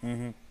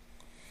 Mm-hmm.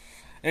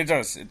 It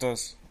does.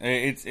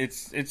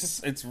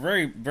 It's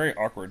very, very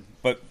awkward.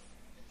 But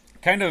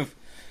kind of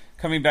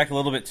coming back a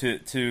little bit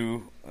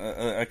to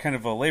a kind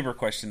of a labor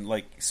question,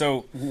 like,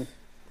 so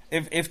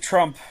if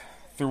Trump,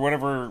 through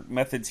whatever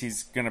methods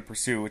he's going to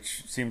pursue,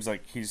 which seems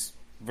like he's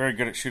very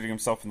good at shooting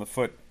himself in the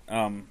foot,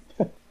 or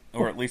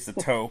at least the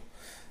toe,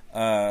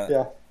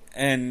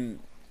 and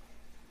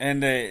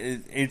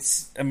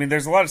it's, I mean,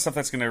 there's a lot of stuff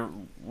that's going to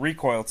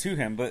recoil to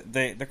him, but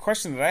the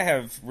question that I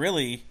have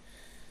really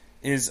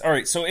is, all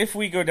right, so if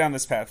we go down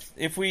this path,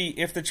 if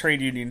the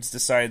trade unions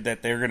decide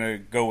that they're going to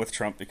go with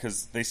Trump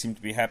because they seem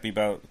to be happy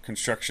about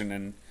construction,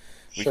 and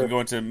we can go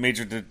into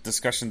major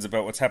discussions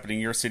about what's happening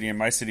in your city and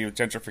my city with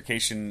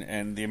gentrification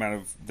and the amount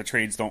of the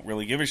trades don't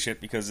really give a shit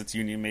because it's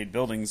union-made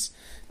buildings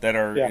that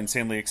are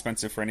insanely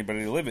expensive for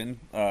anybody to live in,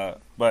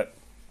 but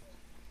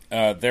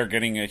they're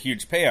getting a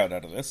huge payout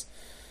out of this.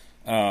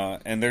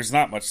 And there's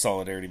not much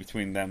solidarity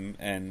between them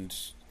and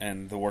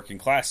the working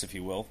class, if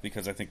you will,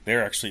 because I think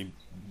they're actually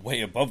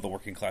way above the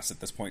working class at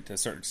this point to a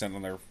certain extent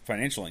on their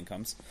financial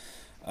incomes,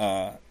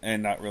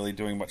 and not really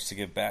doing much to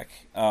give back.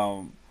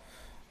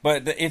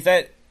 But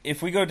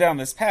if we go down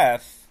this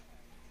path,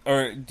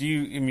 or do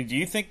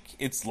you think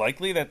it's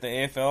likely that the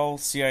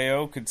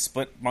AFL-CIO could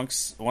split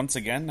once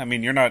again? I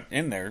mean, you're not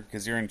in there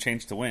because you're in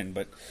Change to Win,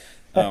 but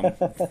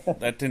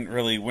that didn't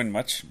really win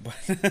much.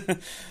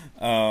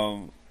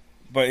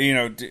 But you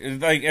know,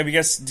 like, I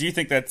guess, do you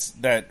think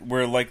that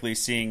we're likely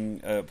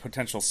seeing a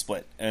potential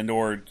split,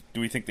 or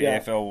do we think the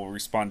AFL will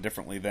respond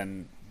differently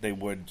than they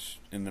would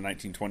in the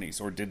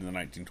 1920s, or did in the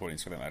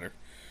 1920s, for that matter?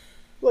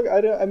 Look,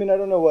 I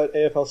don't know what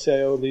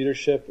AFL-CIO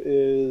leadership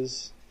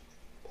is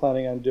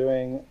planning on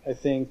doing. I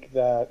think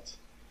that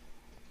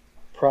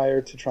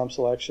prior to Trump's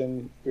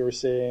election, we were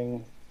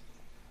seeing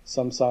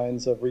some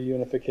signs of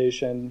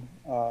reunification,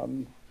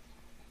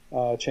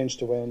 Change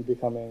to Win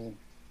becoming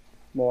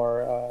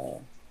more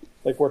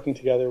like working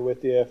together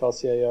with the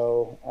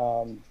AFL-CIO,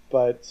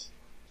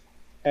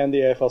 and the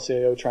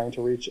AFL-CIO trying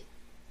to reach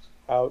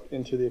out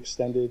into the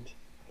extended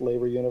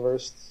labor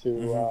universe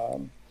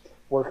to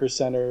worker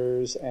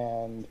centers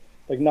and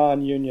like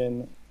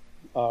non-union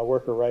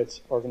worker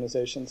rights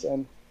organizations.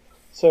 And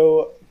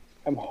so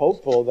I'm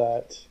hopeful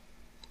that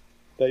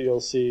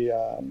you'll see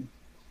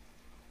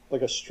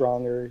like a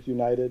stronger,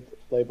 united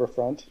labor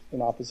front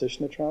in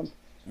opposition to Trump.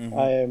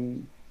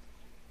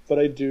 But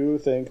I do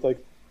think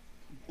like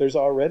there's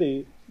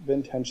already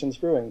been tensions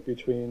brewing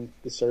between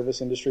the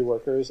service industry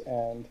workers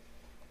and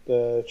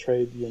the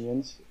trade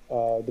unions,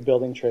 the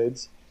building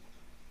trades,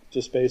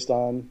 just based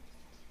on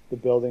the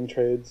building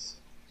trades,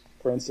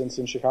 for instance,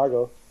 in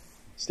Chicago,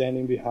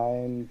 standing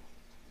behind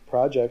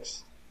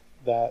projects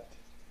that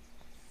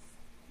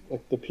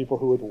like the people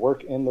who would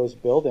work in those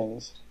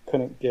buildings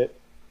couldn't get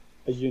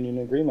a union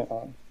agreement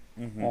on,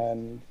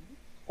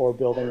 or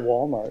building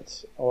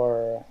Walmarts,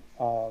 or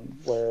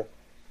where,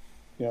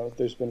 you know,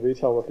 there's been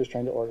retail workers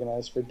trying to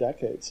organize for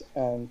decades.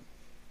 And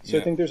so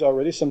I think there's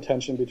already some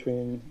tension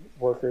between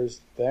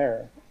workers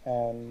there.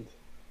 And,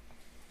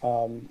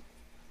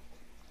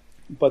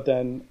 but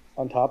then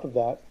on top of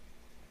that,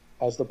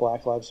 as the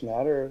Black Lives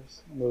Matter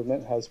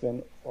movement has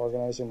been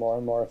organizing more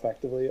and more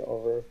effectively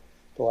over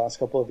the last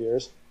couple of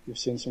years, you've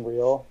seen some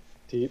real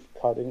deep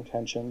cutting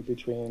tension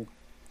between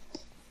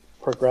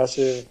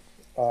progressive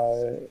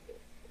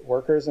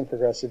workers and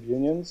progressive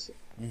unions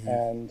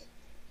and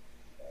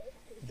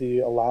the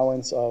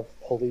allowance of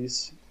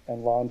police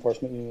and law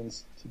enforcement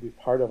unions to be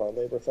part of our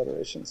labor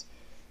federations.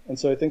 And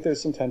so I think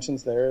there's some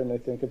tensions there, and I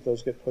think if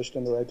those get pushed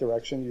in the right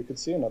direction, you could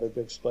see another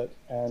big split.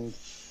 And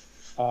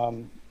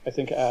I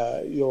think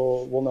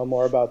we'll know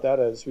more about that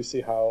as we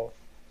see how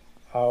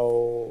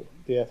the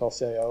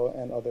AFL-CIO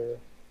and other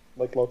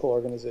like local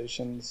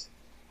organizations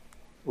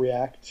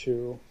react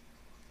to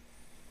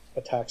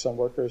attacks on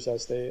workers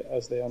as they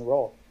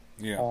unroll.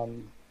 Yeah.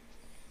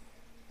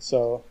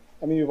 So,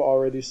 I mean, you've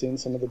already seen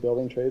some of the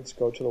building trades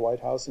go to the White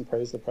House and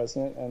praise the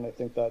president, and I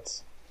think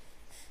that's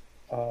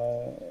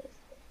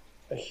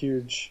a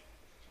huge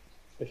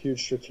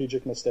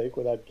strategic mistake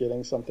without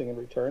getting something in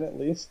return, at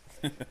least.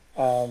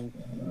 I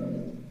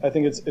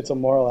think it's a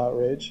moral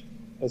outrage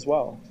as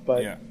well,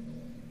 but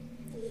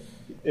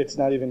it's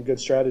not even good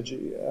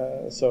strategy.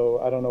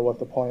 So I don't know what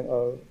the point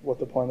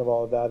of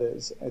all of that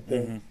is. I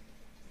think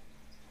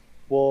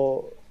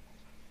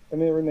it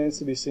remains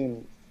to be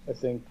seen. I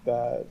think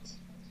that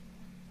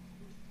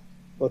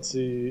let's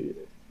see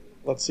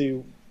what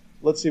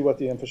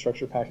the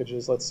infrastructure package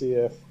is. Let's see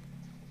if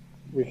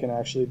we can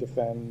actually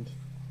defend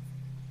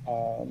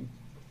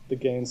the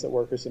gains that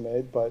workers have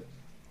made. But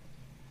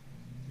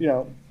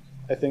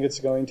I think it's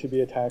going to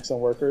be a tax on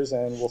workers,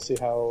 and we'll see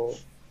how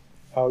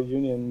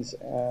unions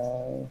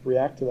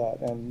react to that.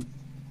 And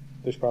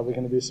there's probably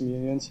going to be some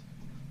unions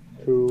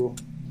who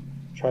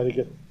try to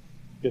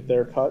get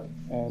their cut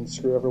and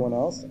screw everyone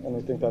else, and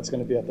I think that's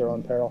going to be at their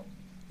own peril.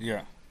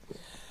 Yeah.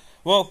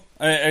 Well,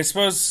 I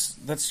suppose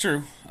that's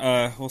true.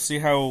 We'll see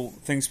how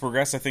things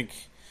progress. I think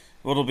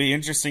what'll be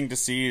interesting to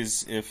see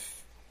is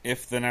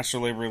if the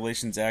National Labor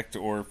Relations Act,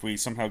 or if we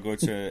somehow go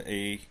to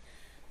a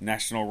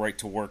national right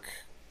to work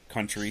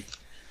country,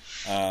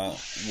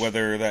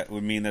 whether that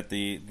would mean that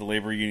the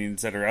labor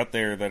unions that are out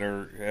there that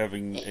are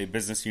having a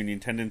business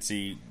union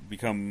tendency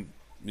become,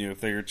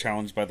 if they're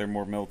challenged by their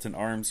more militant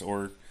arms,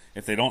 or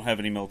if they don't have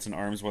any militant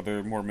arms,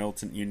 whether more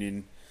militant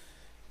union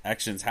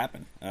actions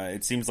happen.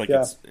 It seems like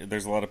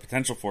there's a lot of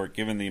potential for it,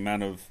 given the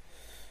amount of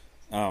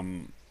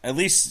at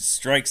least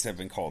strikes have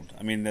been called.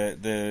 I mean,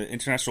 the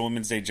International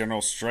Women's Day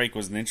general strike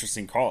was an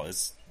interesting call.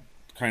 It's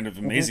kind of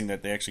amazing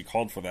that they actually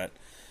called for that.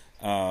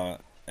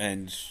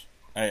 And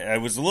I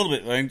was a little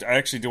bit. I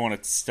actually do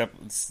want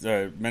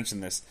to mention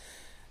this.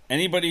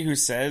 Anybody who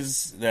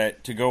says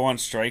that to go on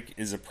strike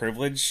is a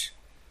privilege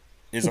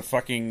is a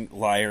fucking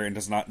liar and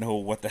does not know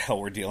what the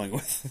hell we're dealing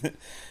with.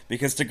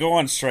 Because to go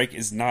on strike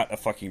is not a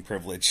fucking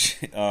privilege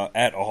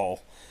at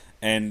all.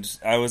 And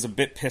I was a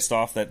bit pissed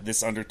off that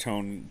this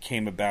undertone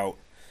came about,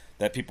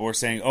 that people were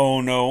saying, oh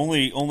no,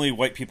 only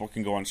white people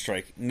can go on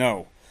strike.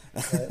 No.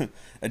 Right.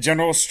 A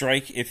general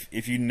strike,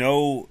 if you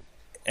know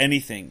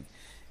anything,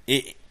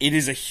 it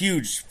is a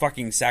huge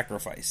fucking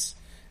sacrifice,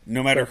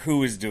 no matter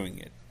who is doing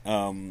it.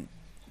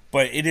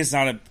 But it is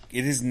not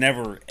it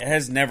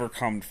has never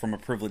come from a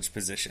privileged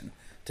position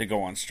to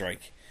go on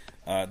strike.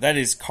 That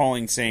is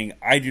saying,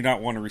 I do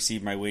not want to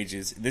receive my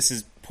wages. This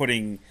is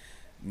putting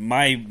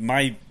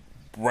my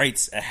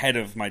rights ahead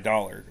of my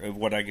dollar of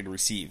what I could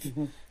receive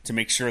to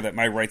make sure that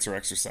my rights are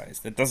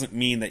exercised. That doesn't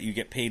mean that you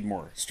get paid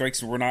more.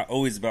 Strikes were not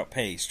always about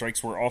pay.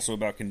 Strikes were also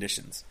about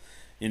conditions.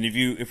 And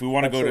if we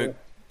want to go to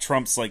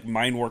Trump's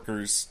mine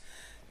workers,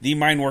 the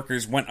mine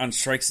workers went on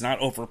strikes not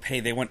over pay,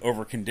 they went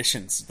over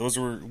conditions. Those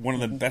were one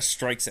of the best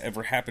strikes that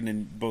ever happened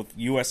in both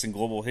U.S. and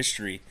global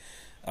history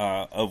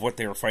of what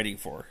they were fighting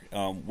for.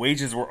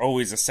 Wages were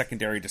always a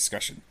secondary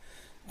discussion.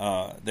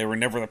 They were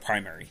never the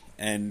primary.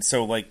 And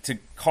so, to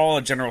call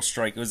a general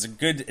strike, it was a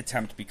good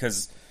attempt,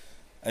 because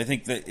I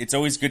think that it's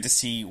always good to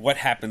see what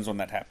happens when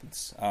that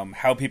happens.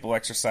 How people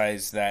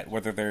exercise that,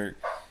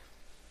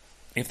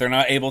 if they're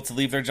not able to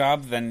leave their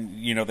job,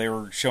 then, they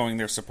were showing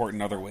their support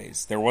in other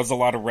ways. There was a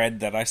lot of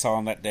red that I saw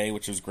on that day,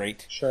 which was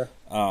great. Sure.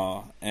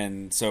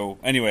 And so,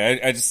 anyway,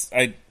 I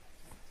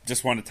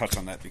just wanted to touch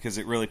on that because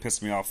it really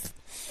pissed me off.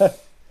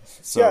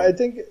 So. Yeah, I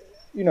think,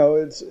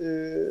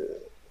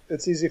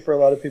 it's easy for a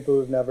lot of people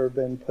who've never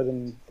been put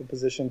in the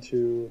position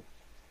to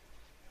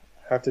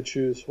have to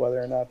choose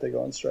whether or not they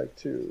go on strike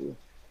to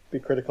be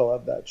critical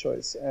of that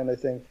choice. And I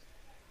think,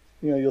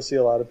 you'll see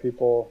a lot of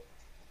people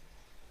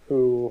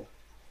who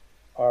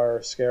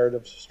are scared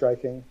of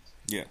striking.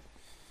 Yeah.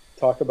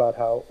 Talk about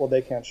how,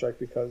 they can't strike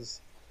because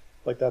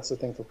that's the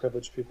thing for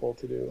privileged people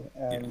to do.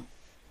 And,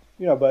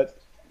 but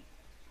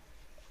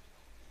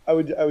I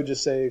would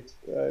just say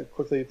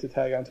quickly to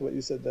tag on to what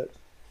you said, that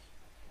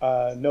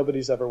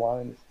nobody's ever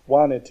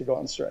wanted to go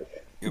on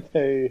strike.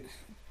 Yep.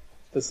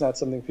 That's not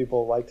something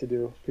people like to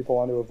do. People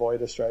want to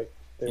avoid a strike.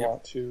 They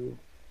want to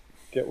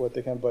get what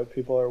they can, but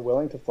people are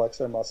willing to flex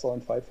their muscle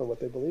and fight for what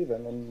they believe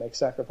in and make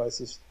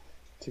sacrifices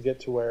to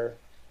get to where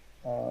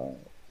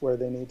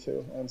they need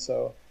to. And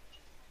so,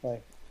 I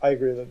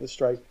agree that the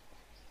strike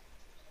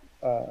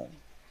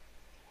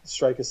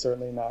is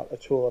certainly not a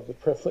tool of the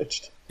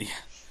privileged. Yeah.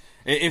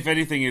 If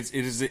anything, it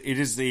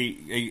is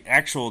the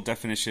actual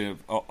definition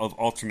of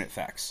alternate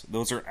facts.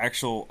 Those are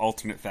actual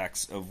alternate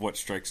facts of what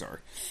strikes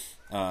are.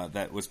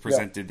 that was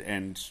presented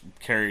and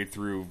carried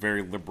through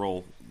very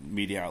liberal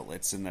media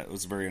outlets, and that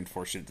was very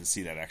unfortunate to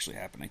see that actually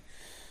happening.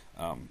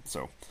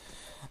 So,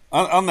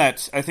 on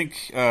that, I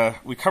think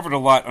we covered a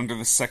lot under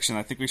this section.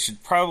 I think we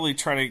should probably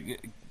try to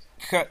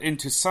cut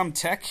into some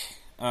tech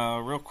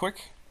real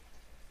quick.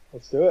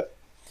 Let's do it.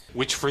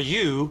 Which for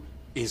you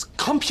is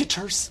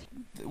computers.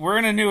 We're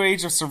in a new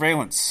age of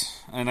surveillance,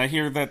 and I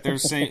hear that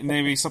there's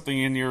maybe something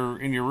in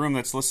your room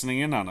that's listening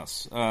in on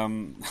us.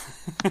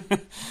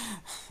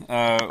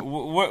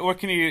 What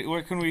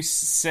can we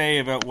say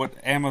about what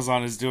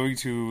Amazon is doing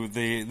to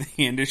the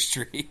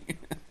industry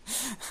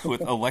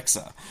with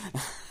Alexa,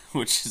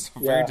 which is a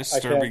very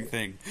disturbing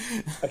thing.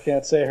 I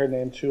can't say her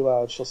name too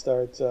loud; she'll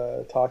start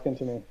talking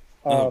to me.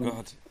 Oh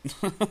God,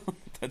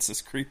 that's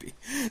just creepy.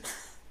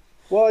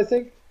 Well, I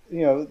think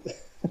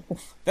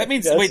that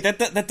means wait.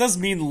 That does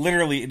mean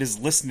literally it is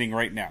listening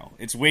right now.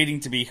 It's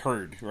waiting to be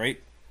heard, right?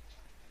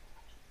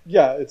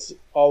 Yeah, it's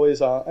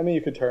always on. I mean,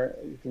 you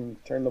can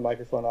turn the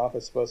microphone off, I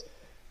suppose.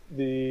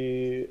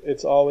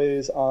 It's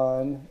always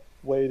on,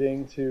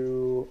 waiting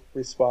to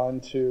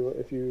respond to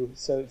if you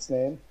said its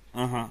name.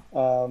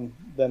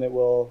 Then it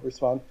will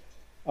respond.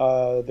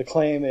 The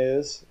claim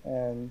is,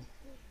 and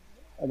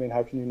I mean,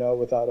 how can you know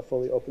without a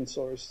fully open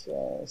source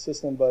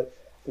system? But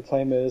the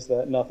claim is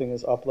that nothing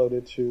is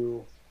uploaded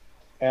to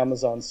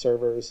Amazon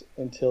servers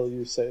until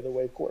you say the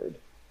wake word.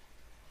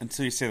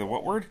 Until you say the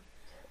what word?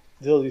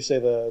 Until you say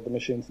the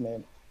machine's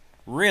name.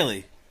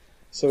 Really?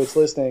 So it's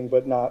listening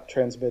but not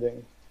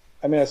transmitting.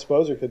 I mean, I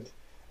suppose I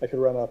could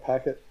run a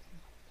packet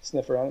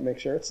sniffer on it, make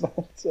sure it's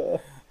not.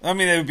 I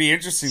mean, it would be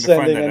interesting to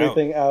find that sending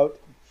anything out.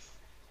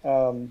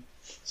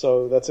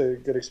 So that's a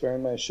good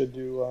experiment I should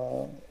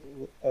do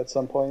at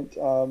some point.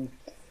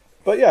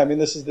 But yeah, I mean,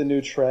 this is the new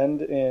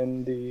trend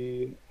in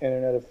the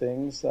Internet of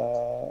Things,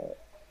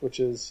 which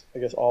is, I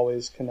guess,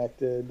 always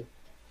connected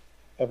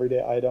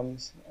everyday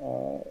items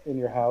in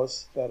your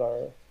house that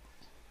are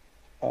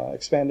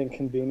expanding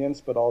convenience,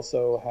 but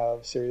also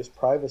have serious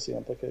privacy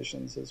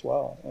implications as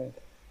well. I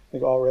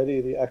think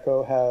already the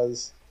Echo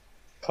has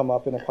come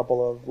up in a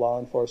couple of law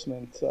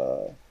enforcement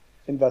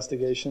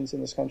investigations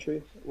in this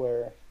country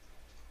where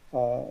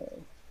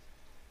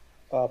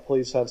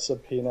police have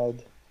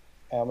subpoenaed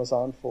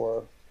Amazon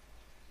for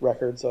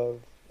records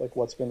of like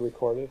what's been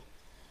recorded.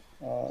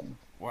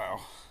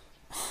 Wow.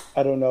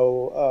 I don't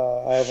know.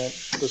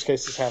 Those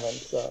cases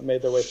haven't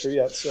made their way through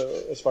yet. So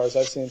as far as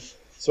I've seen,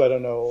 so I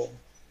don't know,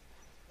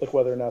 like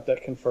whether or not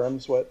that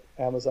confirms what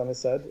Amazon has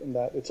said, and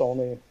that it's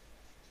only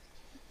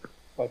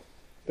like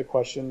the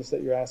questions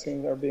that you're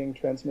asking are being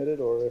transmitted,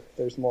 or if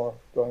there's more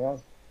going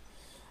on.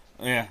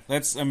 Yeah,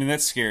 that's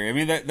scary. I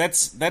mean,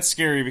 that's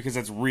scary because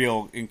that's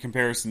real in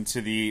comparison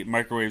to the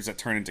microwaves that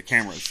turn into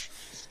cameras.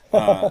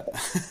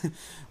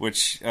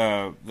 Which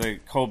the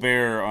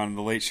Colbert on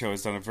the Late Show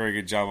has done a very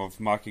good job of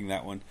mocking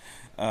that one.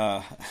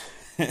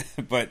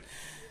 But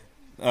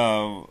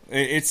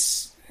it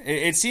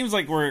seems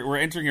like we're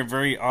entering a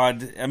very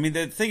odd. I mean,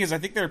 the thing is, I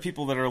think there are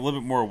people that are a little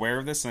bit more aware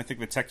of this, and I think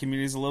the tech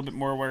community is a little bit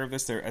more aware of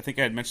this. I think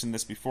I had mentioned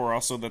this before,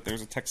 also, that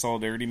there's a tech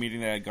solidarity meeting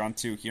that I had gone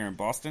to here in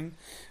Boston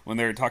when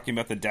they were talking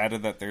about the data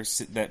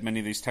that many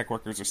of these tech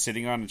workers are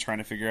sitting on and trying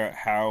to figure out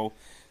how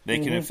they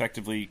can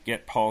effectively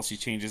get policy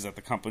changes at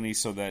the company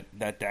so that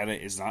that data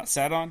is not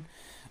sat on,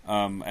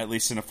 at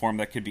least in a form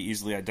that could be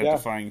easily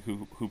identifying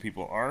who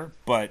people are.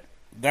 But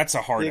that's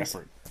a hard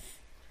effort.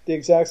 The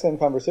exact same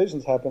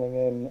conversations happening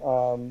in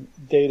open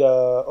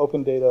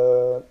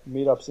data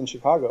meetups in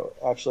Chicago,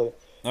 actually.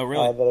 Oh,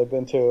 really? That I've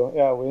been to.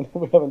 Yeah, we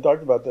haven't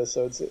talked about this,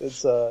 so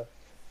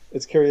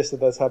it's curious that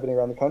that's happening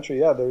around the country.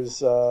 Yeah,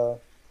 there's a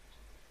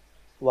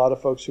lot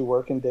of folks who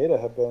work in data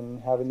have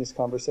been having these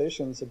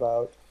conversations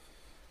about,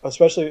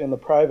 especially in the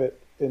private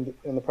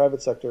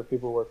sector,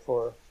 people who work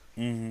for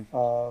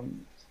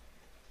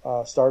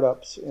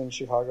startups in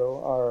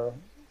Chicago are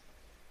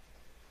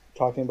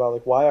talking about,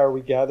 like, why are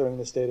we gathering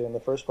this data in the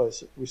first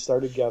place? We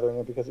started gathering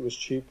it because it was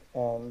cheap,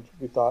 and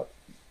we thought,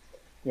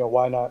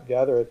 why not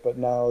gather it? But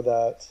now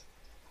that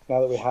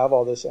we have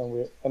all this,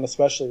 and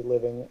especially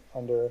living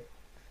under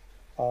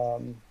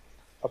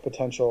a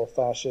potential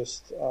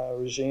fascist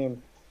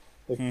regime,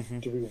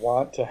 like, do we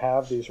want to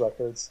have these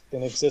records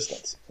in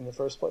existence in the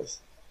first place?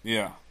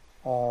 Yeah.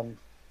 And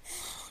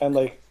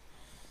I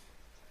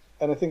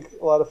think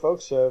a lot of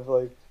folks have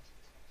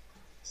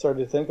started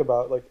to think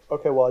about,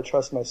 okay, well, I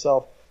trust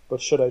myself,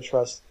 but should I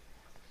trust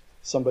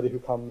somebody who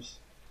comes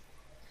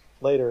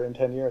later in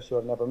 10 years who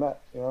I've never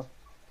met,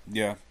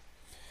 Yeah.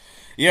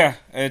 Yeah,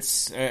 I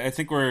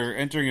think we're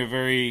entering a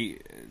very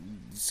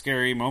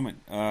scary moment.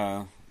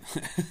 I'm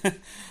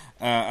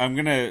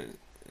gonna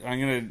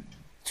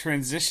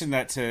transition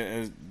that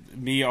to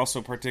me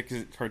also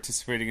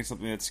participating in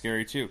something that's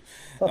scary too,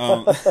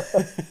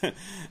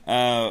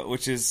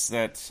 which is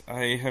that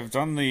I have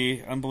done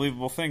the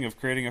unbelievable thing of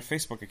creating a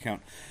Facebook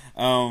account,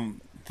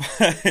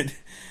 but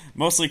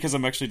mostly because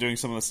I'm actually doing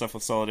some of the stuff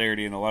with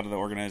Solidarity, and a lot of the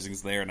organizing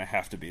is there, and I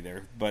have to be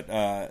there. But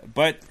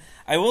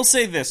I will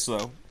say this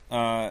though,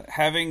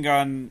 having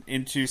gone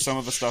into some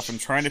of the stuff and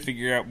trying to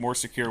figure out more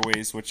secure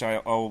ways, which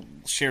I'll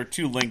share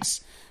 2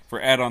 links for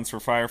add-ons for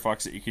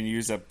Firefox that you can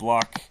use that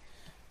block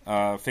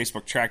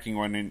Facebook tracking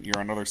when you're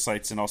on other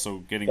sites, and also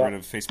getting rid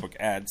of Facebook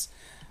ads.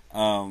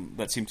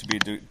 That seem to be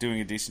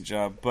doing a decent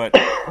job. But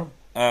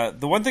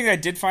the one thing I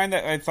did find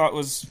that I thought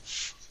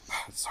was,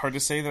 it's hard to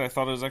say that I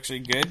thought it was actually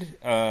good,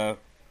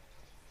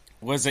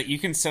 was that you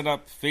can set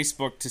up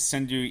Facebook to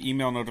send you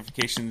email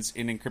notifications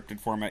in encrypted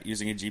format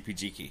using a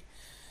GPG key.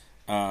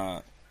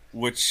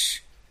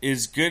 Which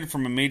is good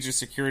from a major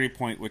security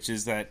point, which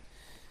is that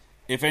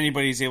if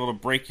anybody's able to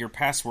break your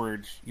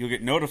password, you'll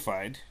get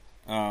notified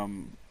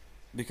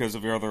because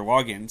of your other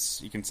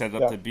logins. You can set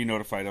it up to be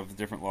notified of the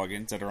different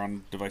logins that are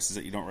on devices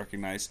that you don't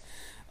recognize.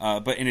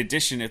 But in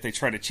addition, if they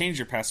try to change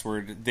your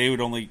password, they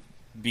would only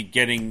be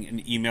getting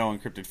an email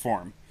encrypted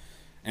form.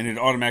 And it'd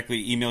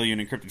automatically email you an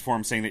encrypted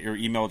form saying that your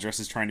email address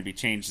is trying to be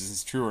changed. Is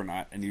this true or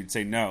not? And you'd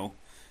say no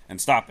and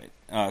stop it.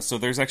 So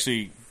there's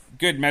actually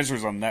good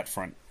measures on that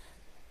front.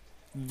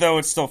 Though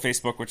it's still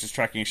Facebook, which is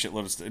tracking a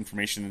shitload of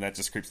information, and that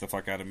just creeps the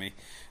fuck out of me.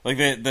 Like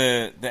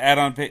the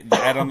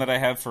add-on that I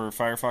have for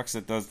Firefox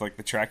that does like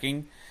the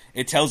tracking,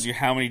 it tells you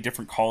how many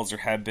different calls there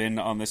have been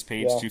on this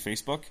page to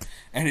Facebook,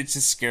 and it's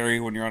just scary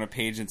when you're on a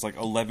page and it's like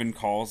 11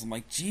 calls. I'm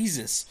like,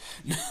 Jesus,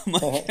 I'm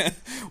like,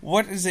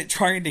 what is it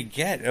trying to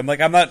get? I'm like,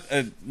 I'm not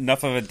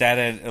enough of a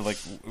data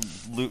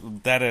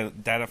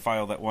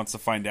file that wants to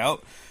find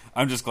out.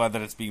 I'm just glad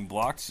that it's being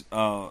blocked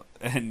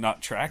and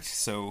not tracked.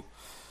 So.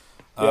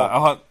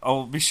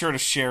 I'll be sure to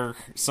share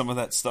some of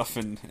that stuff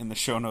in the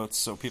show notes,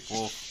 so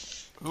people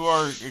who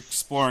are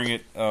exploring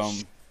it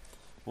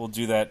will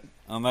do that.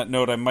 On that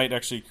note, I might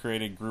actually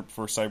create a group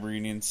for Cyber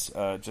Unions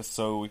just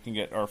so we can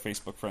get our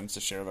Facebook friends to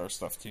share their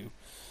stuff too.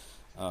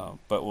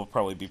 But we'll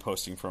probably be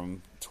posting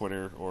from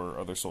Twitter or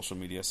other social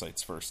media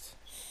sites first.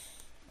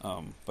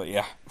 But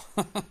yeah.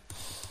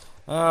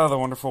 The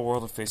wonderful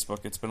world of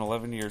Facebook. It's been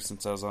 11 years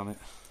since I was on it.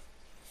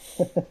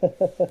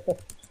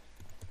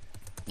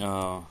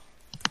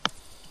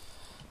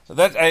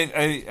 That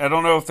I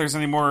don't know if there's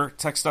any more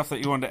tech stuff that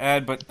you wanted to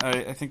add, but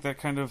I think that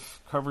kind of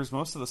covers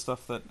most of the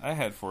stuff that I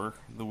had for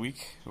the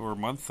week or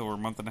month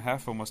and a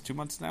half, almost 2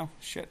 months now.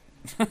 Shit.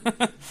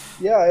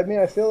 Yeah, I mean,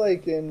 I feel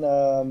like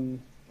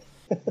in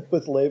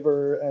with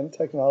labor and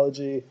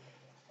technology,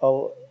 a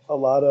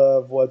lot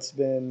of what's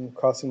been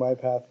crossing my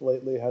path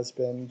lately has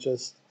been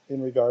just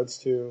in regards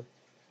to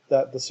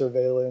that the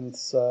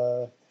surveillance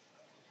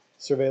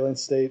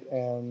state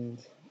and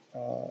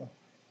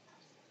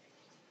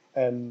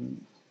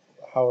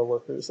how are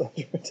workers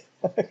under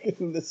attack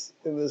in this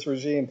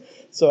regime.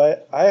 So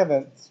I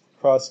haven't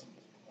crossed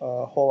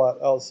a whole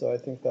lot else. So I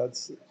think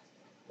that's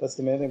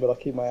the main thing. But I'll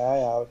keep my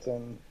eye out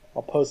and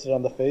I'll post it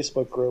on the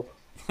Facebook group.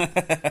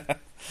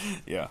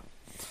 Yeah.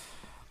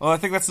 Well, I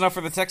think that's enough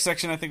for the tech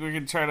section. I think we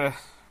can try to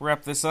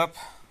wrap this up.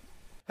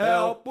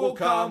 Help will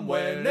come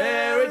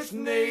whenever it's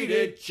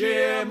needed.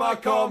 Cheer, my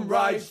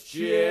comrades,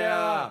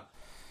 cheer.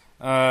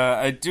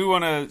 I do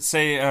want to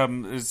say,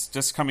 is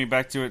just coming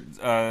back to it,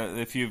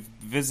 if you've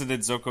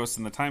visited Zocos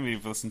in the time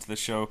you've listened to the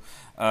show,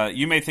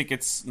 you may think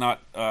it's not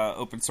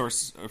open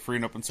source, free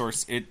and open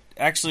source. It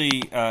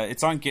actually,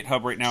 it's on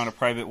GitHub right now in a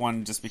private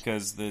one just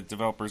because the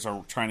developers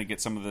are trying to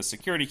get some of the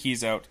security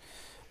keys out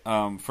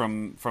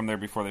from there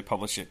before they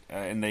publish it.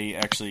 And they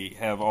actually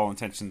have all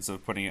intentions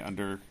of putting it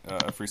under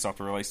a free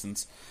software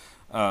license.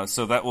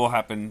 So that will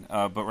happen,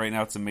 but right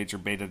now it's a major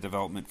beta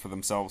development for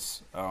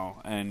themselves.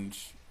 And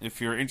if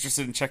you're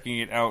interested in checking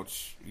it out,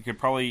 you could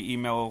probably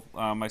email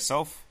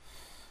myself.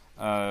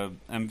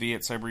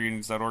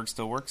 mv@cyberunions.org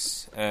still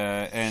works.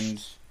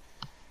 And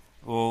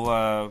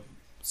we'll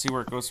see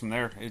where it goes from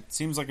there. It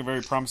seems like a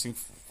very promising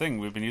thing.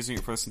 We've been using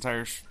it for this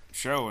entire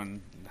show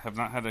and have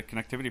not had a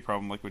connectivity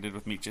problem like we did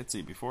with Meet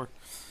Jitsi before.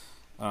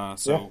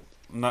 I'm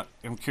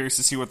curious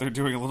to see what they're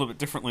doing a little bit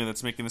differently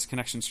that's making this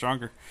connection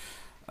stronger.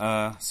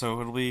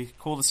 So it'll be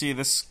cool to see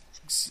this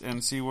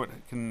and see what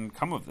can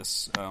come of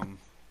this.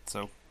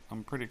 So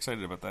I'm pretty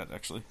excited about that,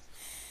 actually.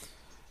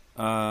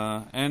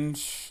 And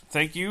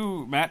thank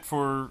you, Matt,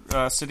 for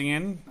sitting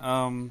in.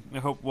 I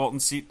hope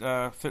Walton's seat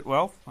fit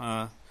well.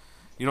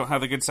 You don't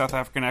have the good South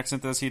African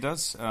accent as he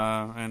does,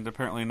 and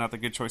apparently not the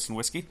good choice in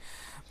whiskey.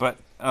 But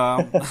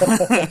we'll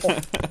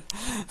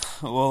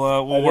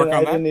work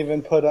on that. I didn't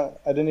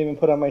even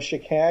put on my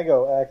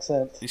Chicago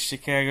accent.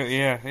 Chicago,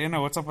 yeah. You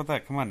know, what's up with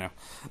that? Come on now.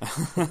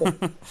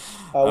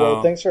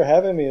 Well, thanks for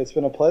having me. It's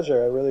been a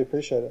pleasure. I really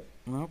appreciate it.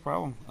 No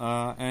problem.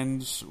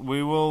 And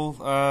we will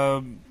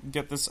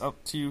get this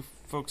up to you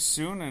folks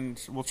soon,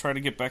 and we'll try to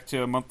get back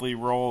to a monthly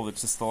roll. It's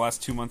just the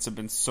last 2 months have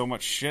been so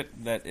much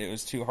shit that it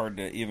was too hard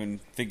to even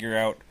figure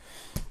out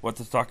what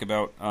to talk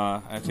about.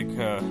 I think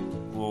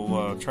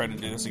we'll try to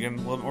do this again a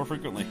little bit more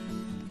frequently.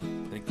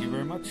 Thank you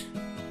very much.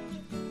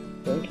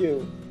 Thank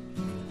you.